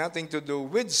 having nothing to do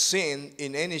with sin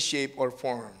in any shape or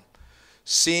form.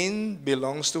 Sin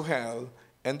belongs to hell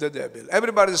and the devil.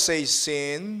 Everybody say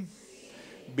sin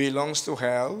belongs to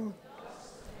hell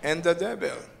and the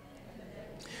devil.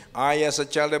 I, as a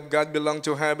child of God, belong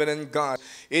to heaven and God.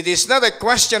 It is not a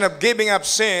question of giving up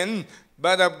sin,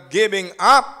 but of giving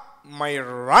up my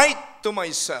right to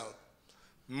myself,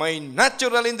 my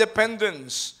natural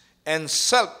independence and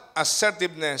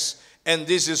self-assertiveness. And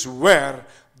this is where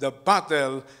the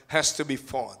battle has to be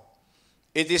fought.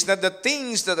 It is not the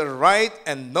things that are right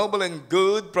and noble and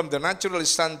good from the natural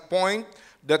standpoint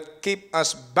that keep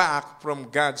us back from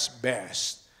God's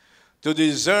best. To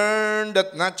discern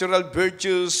that natural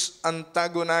virtues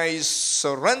antagonize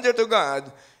surrender to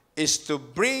God is to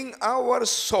bring our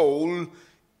soul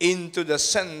into the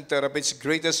center of its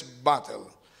greatest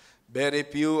battle. Very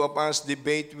few of us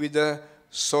debate with the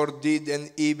sordid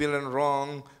and evil and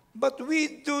wrong, but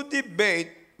we do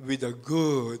debate with the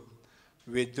good.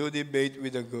 We do debate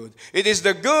with the good. It is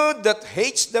the good that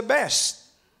hates the best.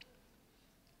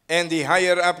 And the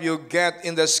higher up you get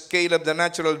in the scale of the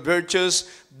natural virtues,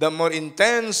 the more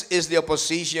intense is the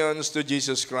oppositions to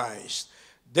Jesus Christ.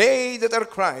 They that are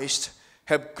Christ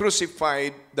have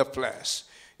crucified the flesh.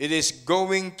 It is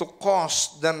going to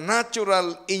cost the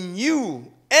natural in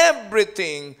you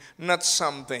everything, not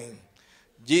something.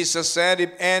 Jesus said,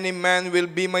 if any man will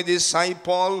be my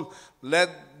disciple,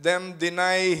 let them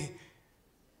deny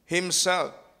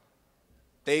himself.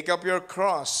 Take up your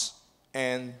cross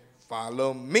and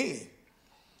follow me.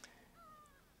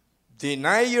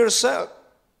 Deny yourself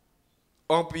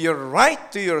of your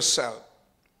right to yourself.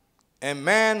 A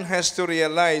man has to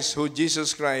realize who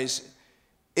Jesus Christ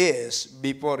is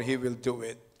before he will do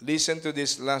it. Listen to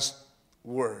this last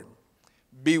word.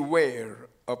 Beware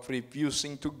of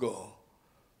refusing to go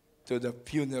to the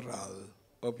funeral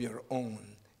of your own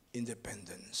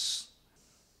independence.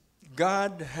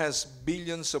 God has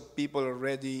billions of people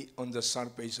already on the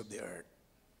surface of the earth.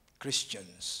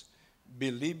 Christians,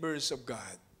 believers of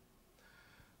God.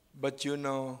 But you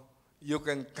know, you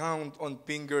can count on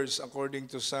fingers, according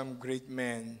to some great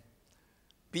men,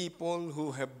 people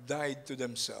who have died to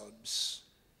themselves.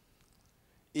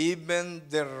 Even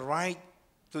their right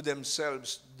to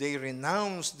themselves, they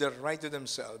renounced their right to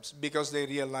themselves because they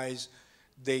realized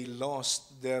they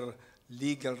lost their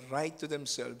legal right to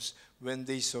themselves when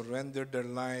they surrendered their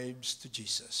lives to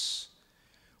Jesus.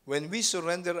 When we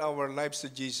surrender our lives to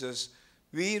Jesus,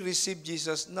 we receive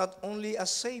Jesus not only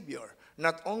as Savior,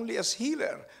 not only as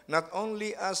healer, not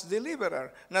only as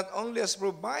deliverer, not only as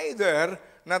provider,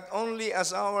 not only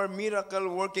as our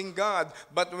miracle-working God,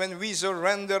 but when we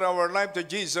surrender our life to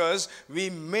Jesus,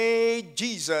 we made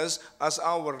Jesus as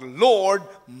our Lord,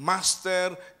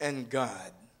 Master, and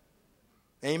God.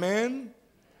 Amen?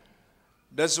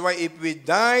 That's why if we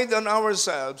died on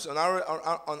ourselves,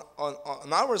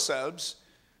 on ourselves,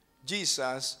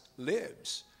 Jesus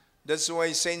lives. That's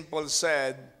why St. Paul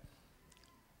said,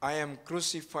 I am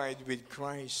crucified with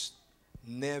Christ.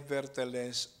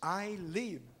 Nevertheless, I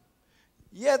live.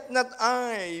 Yet not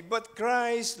I, but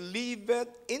Christ liveth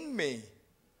in me.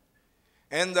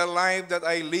 And the life that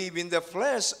I live in the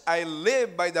flesh, I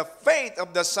live by the faith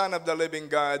of the Son of the living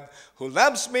God, who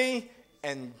loves me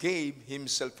and gave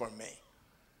himself for me.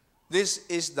 This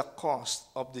is the cost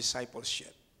of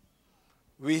discipleship.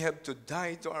 We have to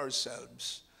die to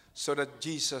ourselves so that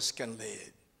Jesus can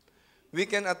live. We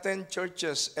can attend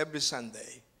churches every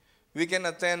Sunday. We can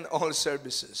attend all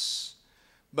services.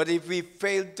 But if we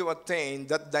fail to attain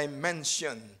that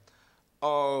dimension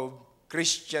of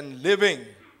Christian living,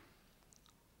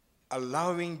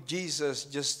 allowing Jesus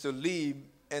just to live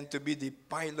and to be the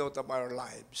pilot of our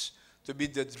lives, to be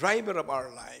the driver of our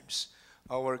lives,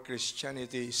 our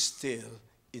Christianity is still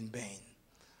in vain.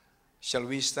 Shall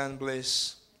we stand,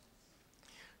 please?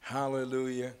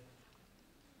 Hallelujah.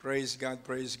 Praise God,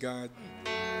 praise God.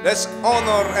 Let's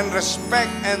honor and respect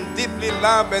and deeply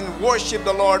love and worship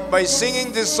the Lord by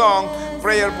singing this song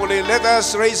prayerfully. Let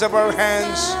us raise up our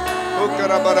hands.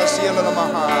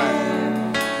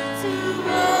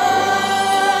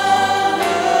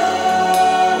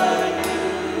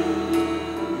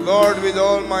 Lord, with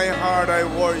all my heart I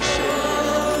worship.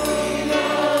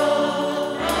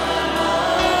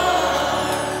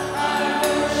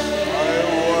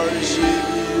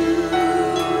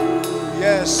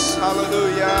 Yes,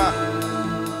 hallelujah.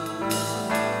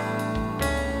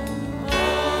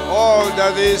 All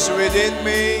that is within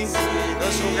me,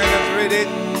 those who cannot read it,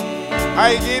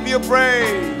 I give you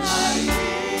praise.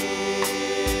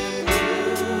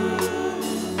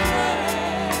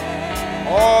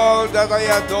 All that I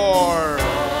adore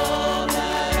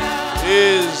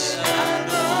is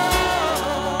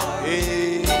in you.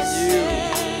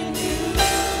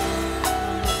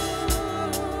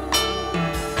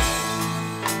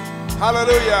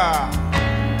 Hallelujah.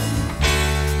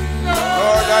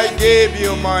 Lord, I give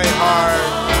you my heart.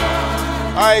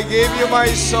 I give you my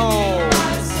soul.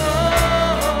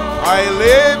 I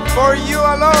live for you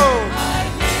alone.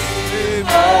 Live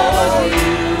for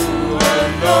you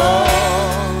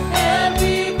alone.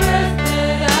 Every breath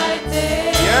that I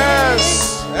take.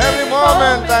 Yes, every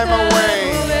moment I'm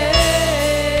away.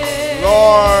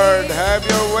 Lord, have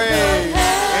your way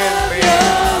in me.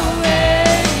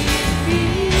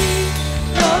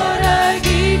 Lord, I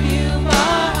give you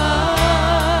my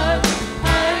heart.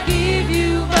 I give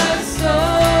you my soul. I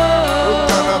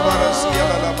live for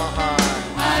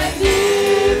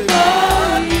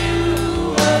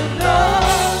you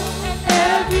alone.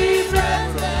 Every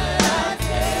breath that I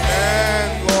take.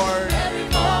 And Lord, Every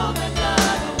moment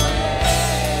I'm away.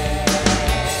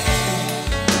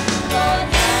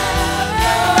 Lord, have your way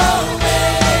in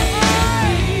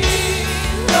me.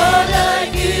 Lord, I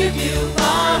give you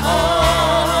my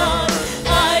heart.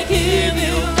 I give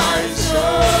you my soul.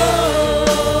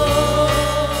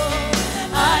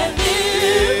 I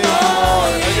live for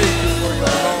you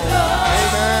alone.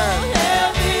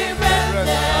 Every breath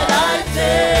that I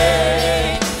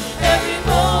take, every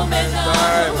moment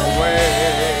I'm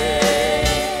away.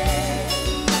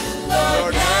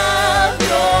 Lord, have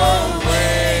your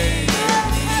way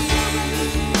in me.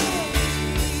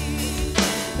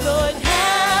 Lord,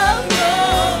 have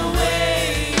your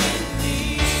way in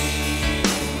me.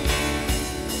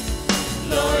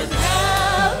 Lord,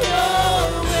 have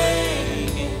your way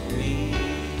in me.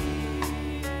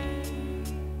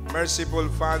 merciful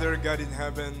Father God in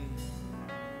heaven,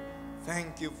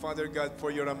 thank you, Father God, for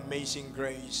your amazing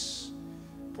grace,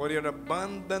 for your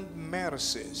abundant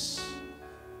mercies,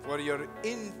 for your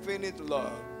infinite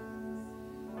love,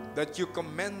 that you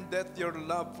commended your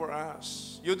love for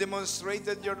us. You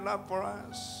demonstrated your love for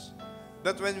us,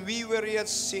 that when we were yet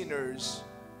sinners,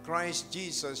 Christ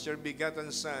Jesus, your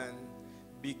begotten Son,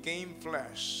 became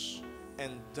flesh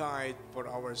and died for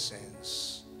our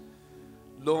sins.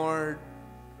 Lord,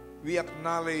 we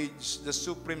acknowledge the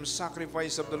supreme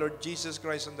sacrifice of the Lord Jesus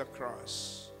Christ on the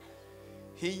cross.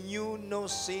 He knew no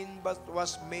sin but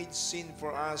was made sin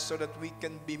for us so that we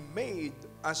can be made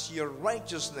as your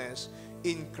righteousness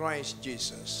in Christ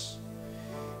Jesus.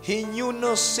 He knew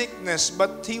no sickness,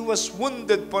 but he was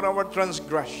wounded for our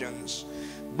transgressions,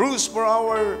 bruised for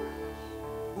our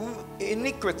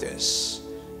iniquities,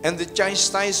 and the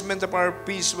chastisement of our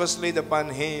peace was laid upon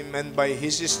him, and by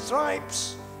his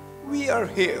stripes we are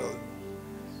healed.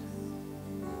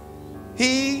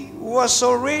 He was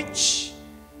so rich,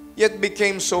 yet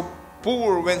became so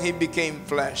poor when he became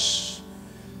flesh,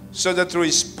 so that through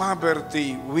his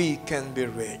poverty we can be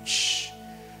rich.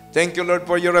 Thank you, Lord,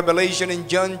 for your revelation in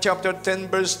John chapter 10,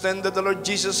 verse 10, that the Lord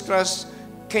Jesus Christ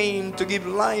came to give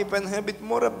life and have it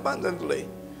more abundantly.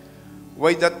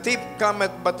 Why the thief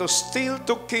cometh but to steal,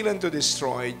 to kill, and to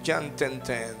destroy. John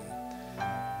 10:10.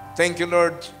 Thank you,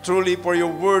 Lord, truly for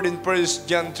your word in 1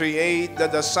 John 3:8,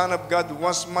 that the Son of God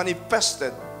was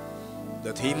manifested,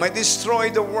 that he might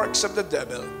destroy the works of the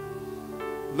devil.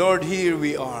 Lord, here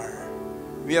we are.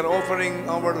 We are offering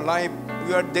our life,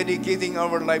 we are dedicating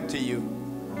our life to you,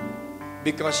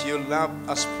 because you love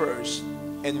us first,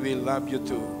 and we love you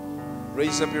too.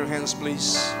 Raise up your hands,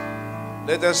 please.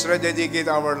 Let us rededicate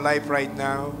our life right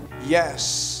now.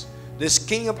 Yes, this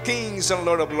King of Kings and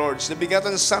Lord of Lords, the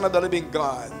begotten Son of the living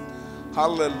God,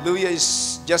 hallelujah,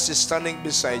 is just standing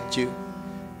beside you.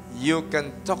 You can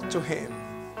talk to him.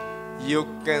 You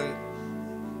can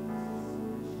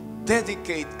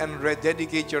dedicate and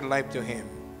rededicate your life to him.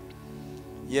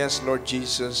 Yes, Lord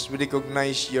Jesus, we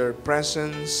recognize your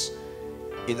presence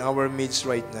in our midst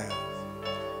right now.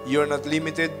 You are not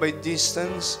limited by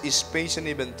distance, space, and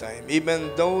even time. Even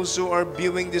those who are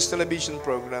viewing this television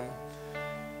program,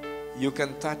 you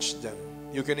can touch them.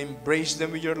 You can embrace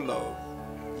them with your love.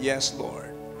 Yes,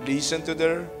 Lord. Listen to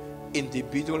their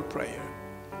individual prayer.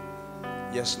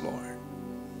 Yes, Lord.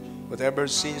 Whatever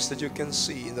sins that you can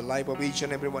see in the life of each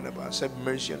and every one of us, have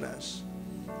mercy on us.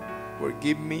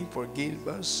 Forgive me, forgive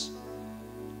us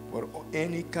for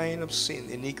any kind of sin,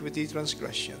 iniquity,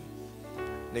 transgression,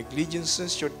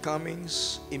 negligences,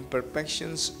 shortcomings,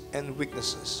 imperfections, and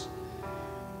weaknesses.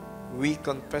 We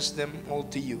confess them all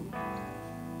to you.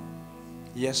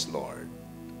 Yes, Lord.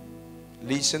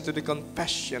 Listen to the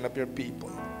confession of your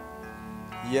people.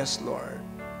 Yes, Lord.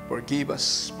 Forgive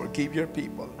us. Forgive your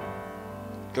people.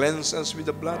 Cleanse us with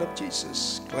the blood of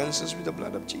Jesus. Cleanse us with the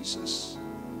blood of Jesus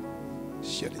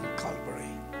shed in Calvary.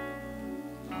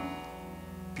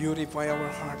 Purify our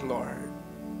heart, Lord.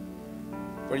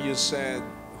 For you said,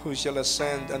 who shall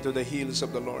ascend unto the hills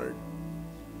of the Lord?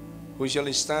 Who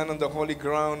shall stand on the holy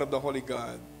ground of the holy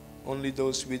God? Only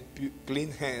those with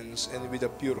clean hands and with a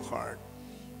pure heart.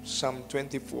 Psalm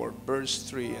 24, verse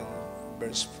 3 and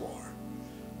verse 4.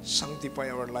 Sanctify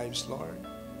our lives, Lord.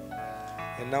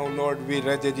 And now, Lord, we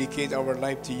rededicate our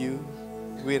life to you.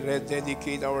 We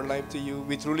rededicate our life to you.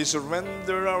 We truly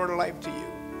surrender our life to you.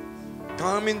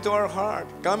 Come into our heart.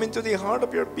 Come into the heart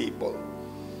of your people.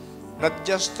 Not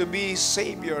just to be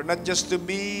Savior, not just to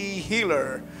be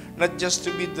healer, not just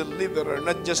to be deliverer,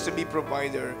 not just to be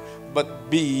provider, but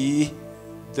be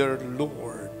their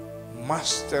Lord,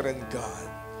 Master and God.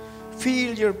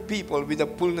 Fill your people with the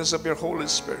fullness of your Holy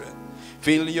Spirit.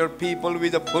 Fill your people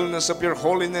with the fullness of your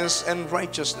holiness and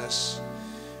righteousness.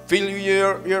 Fill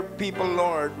your people,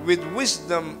 Lord, with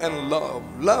wisdom and love.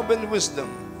 Love and wisdom.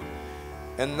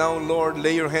 And now, Lord,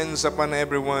 lay your hands upon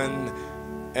everyone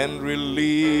and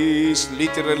release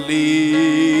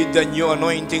literally the new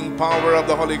anointing power of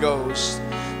the Holy Ghost.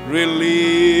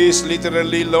 Release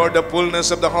literally, Lord, the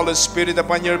fullness of the Holy Spirit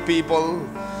upon your people.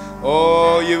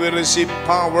 Oh, you will receive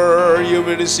power. You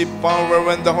will receive power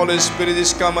when the Holy Spirit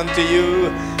is come unto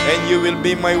you. And you will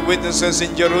be my witnesses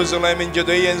in Jerusalem, in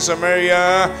Judea, and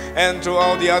Samaria, and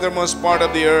throughout the uttermost part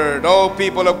of the earth. Oh,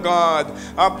 people of God,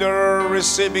 after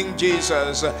receiving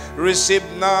Jesus, receive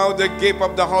now the gift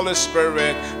of the Holy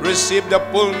Spirit. Receive the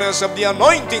fullness of the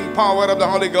anointing power of the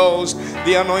Holy Ghost.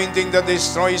 The anointing that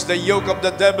destroys the yoke of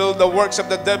the devil, the works of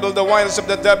the devil, the wiles of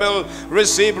the devil.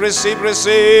 Receive, receive,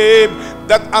 receive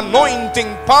that anointing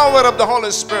power of the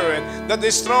Holy Spirit that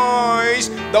destroys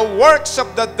the works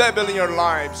of the devil in your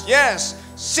lives. Yes,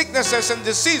 sicknesses and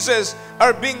diseases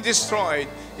are being destroyed.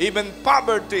 Even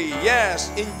poverty, yes,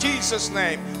 in Jesus'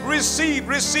 name. Receive,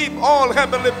 receive all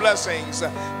heavenly blessings.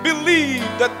 Believe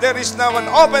that there is now an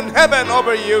open heaven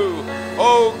over you.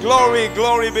 Oh, glory,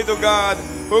 glory be to God.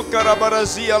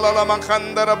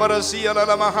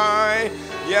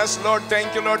 Yes, Lord,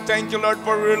 thank you, Lord,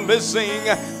 for releasing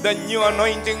the new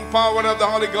anointing power of the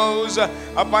Holy Ghost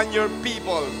upon your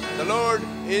people. The Lord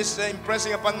is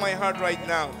impressing upon my heart right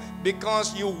now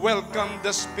because you welcome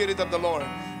the Spirit of the Lord.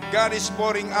 God is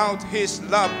pouring out His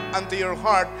love unto your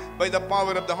heart by the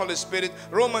power of the Holy Spirit.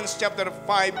 Romans chapter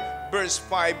 5, verse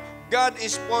 5. God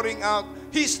is pouring out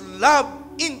His love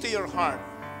into your heart.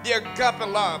 The agape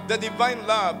love, the divine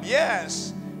love.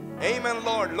 Yes. Amen,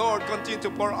 Lord. Lord, continue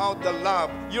to pour out the love,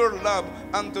 your love,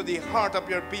 unto the heart of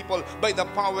your people by the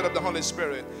power of the Holy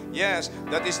Spirit. Yes,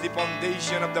 that is the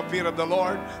foundation of the fear of the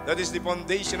Lord. That is the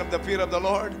foundation of the fear of the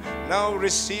Lord. Now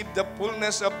receive the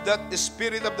fullness of that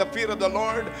spirit of the fear of the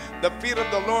Lord. The fear of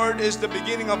the Lord is the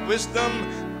beginning of wisdom.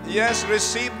 Yes,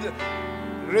 receive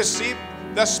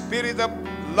the spirit of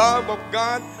love of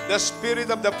God, the spirit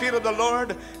of the fear of the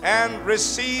Lord, and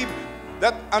receive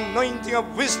that anointing of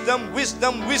wisdom.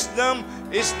 Wisdom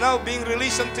is now being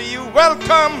released unto you.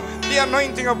 Welcome the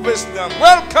anointing of wisdom.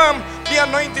 Welcome the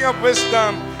anointing of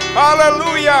wisdom.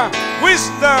 Hallelujah.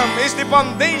 Wisdom is the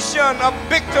foundation of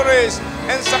victories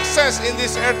and success in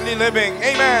this earthly living.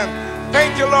 Amen.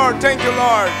 Thank you, Lord. Thank you,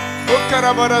 Lord.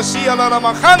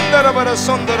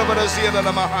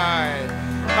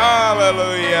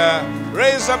 Hallelujah.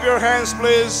 Raise up your hands,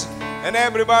 please. And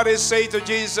everybody say to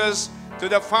Jesus, to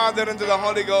the Father, and to the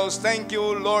Holy Ghost, thank you,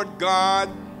 Lord God.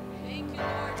 Thank you,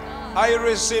 Lord God. I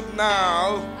receive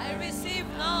now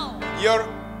your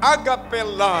agape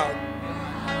love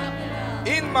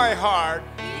in my heart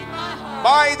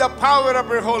by the power of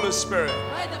your Holy Spirit.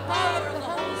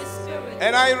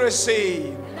 And I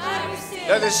receive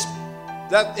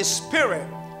that spirit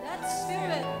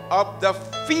of the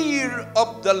fear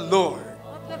of the Lord,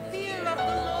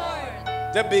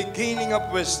 the beginning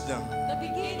of wisdom.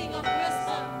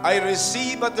 I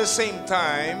receive at the same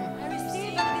time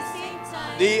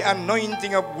the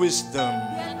anointing of wisdom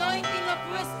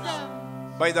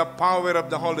by the power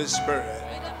of the Holy Spirit.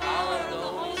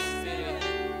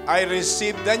 I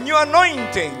receive the new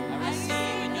anointing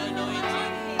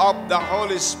of the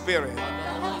Holy Spirit.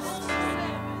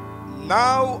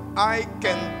 Now I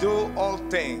can do all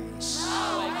things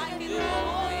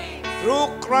through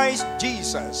Christ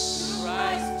Jesus,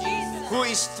 who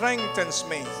strengthens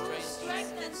me.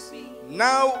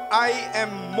 Now I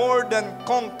am more than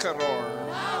conqueror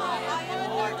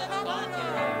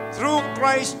through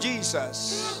Christ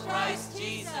Jesus,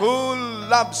 who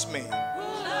loves me.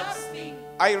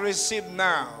 I receive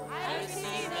now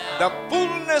the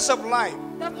fullness of life.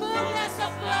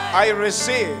 I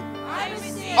receive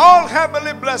all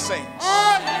heavenly blessings.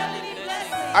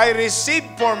 I receive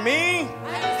for me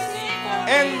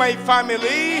and my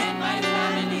family,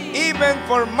 even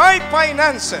for my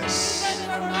finances.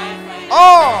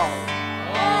 All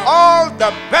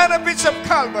the benefits of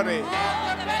Calvary.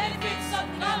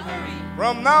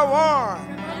 From now on,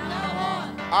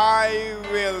 I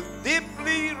will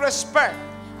deeply respect,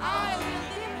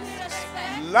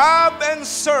 love and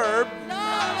serve,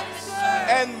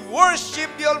 and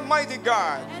worship the Almighty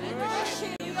God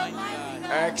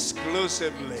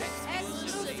exclusively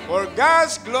for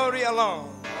God's glory alone.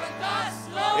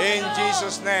 In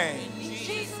Jesus' name.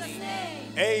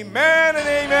 Amen and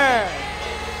amen.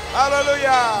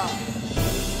 Hallelujah.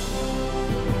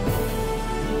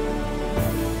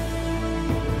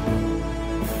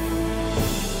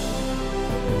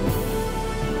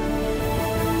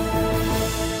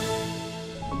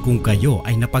 Kung kayo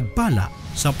ay napagpala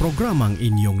sa programang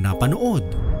inyong napanood,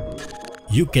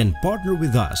 you can partner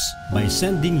with us by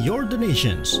sending your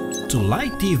donations to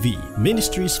LIGH TV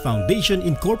Ministries Foundation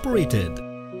Incorporated.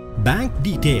 Bank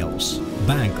details: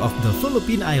 Bank of the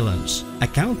Philippine Islands.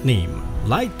 Account name: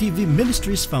 LIGH TV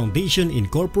Ministries Foundation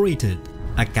Incorporated.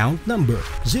 Account number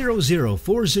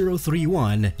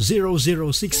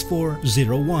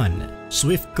 004031006401.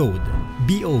 Swift code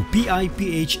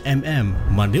BOPIPHMM,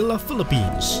 Manila,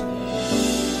 Philippines.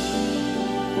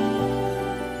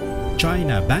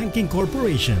 China Banking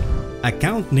Corporation.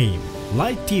 Account name: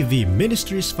 LIGH TV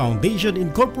Ministries Foundation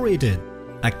Incorporated.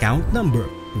 Account number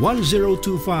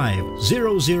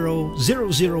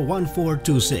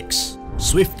 102500001426.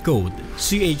 Swift code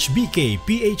CHBK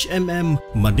PHMM,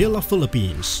 Manila,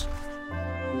 Philippines.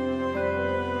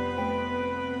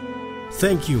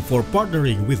 Thank you for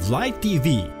partnering with LIGH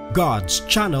TV, God's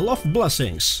channel of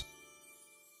blessings.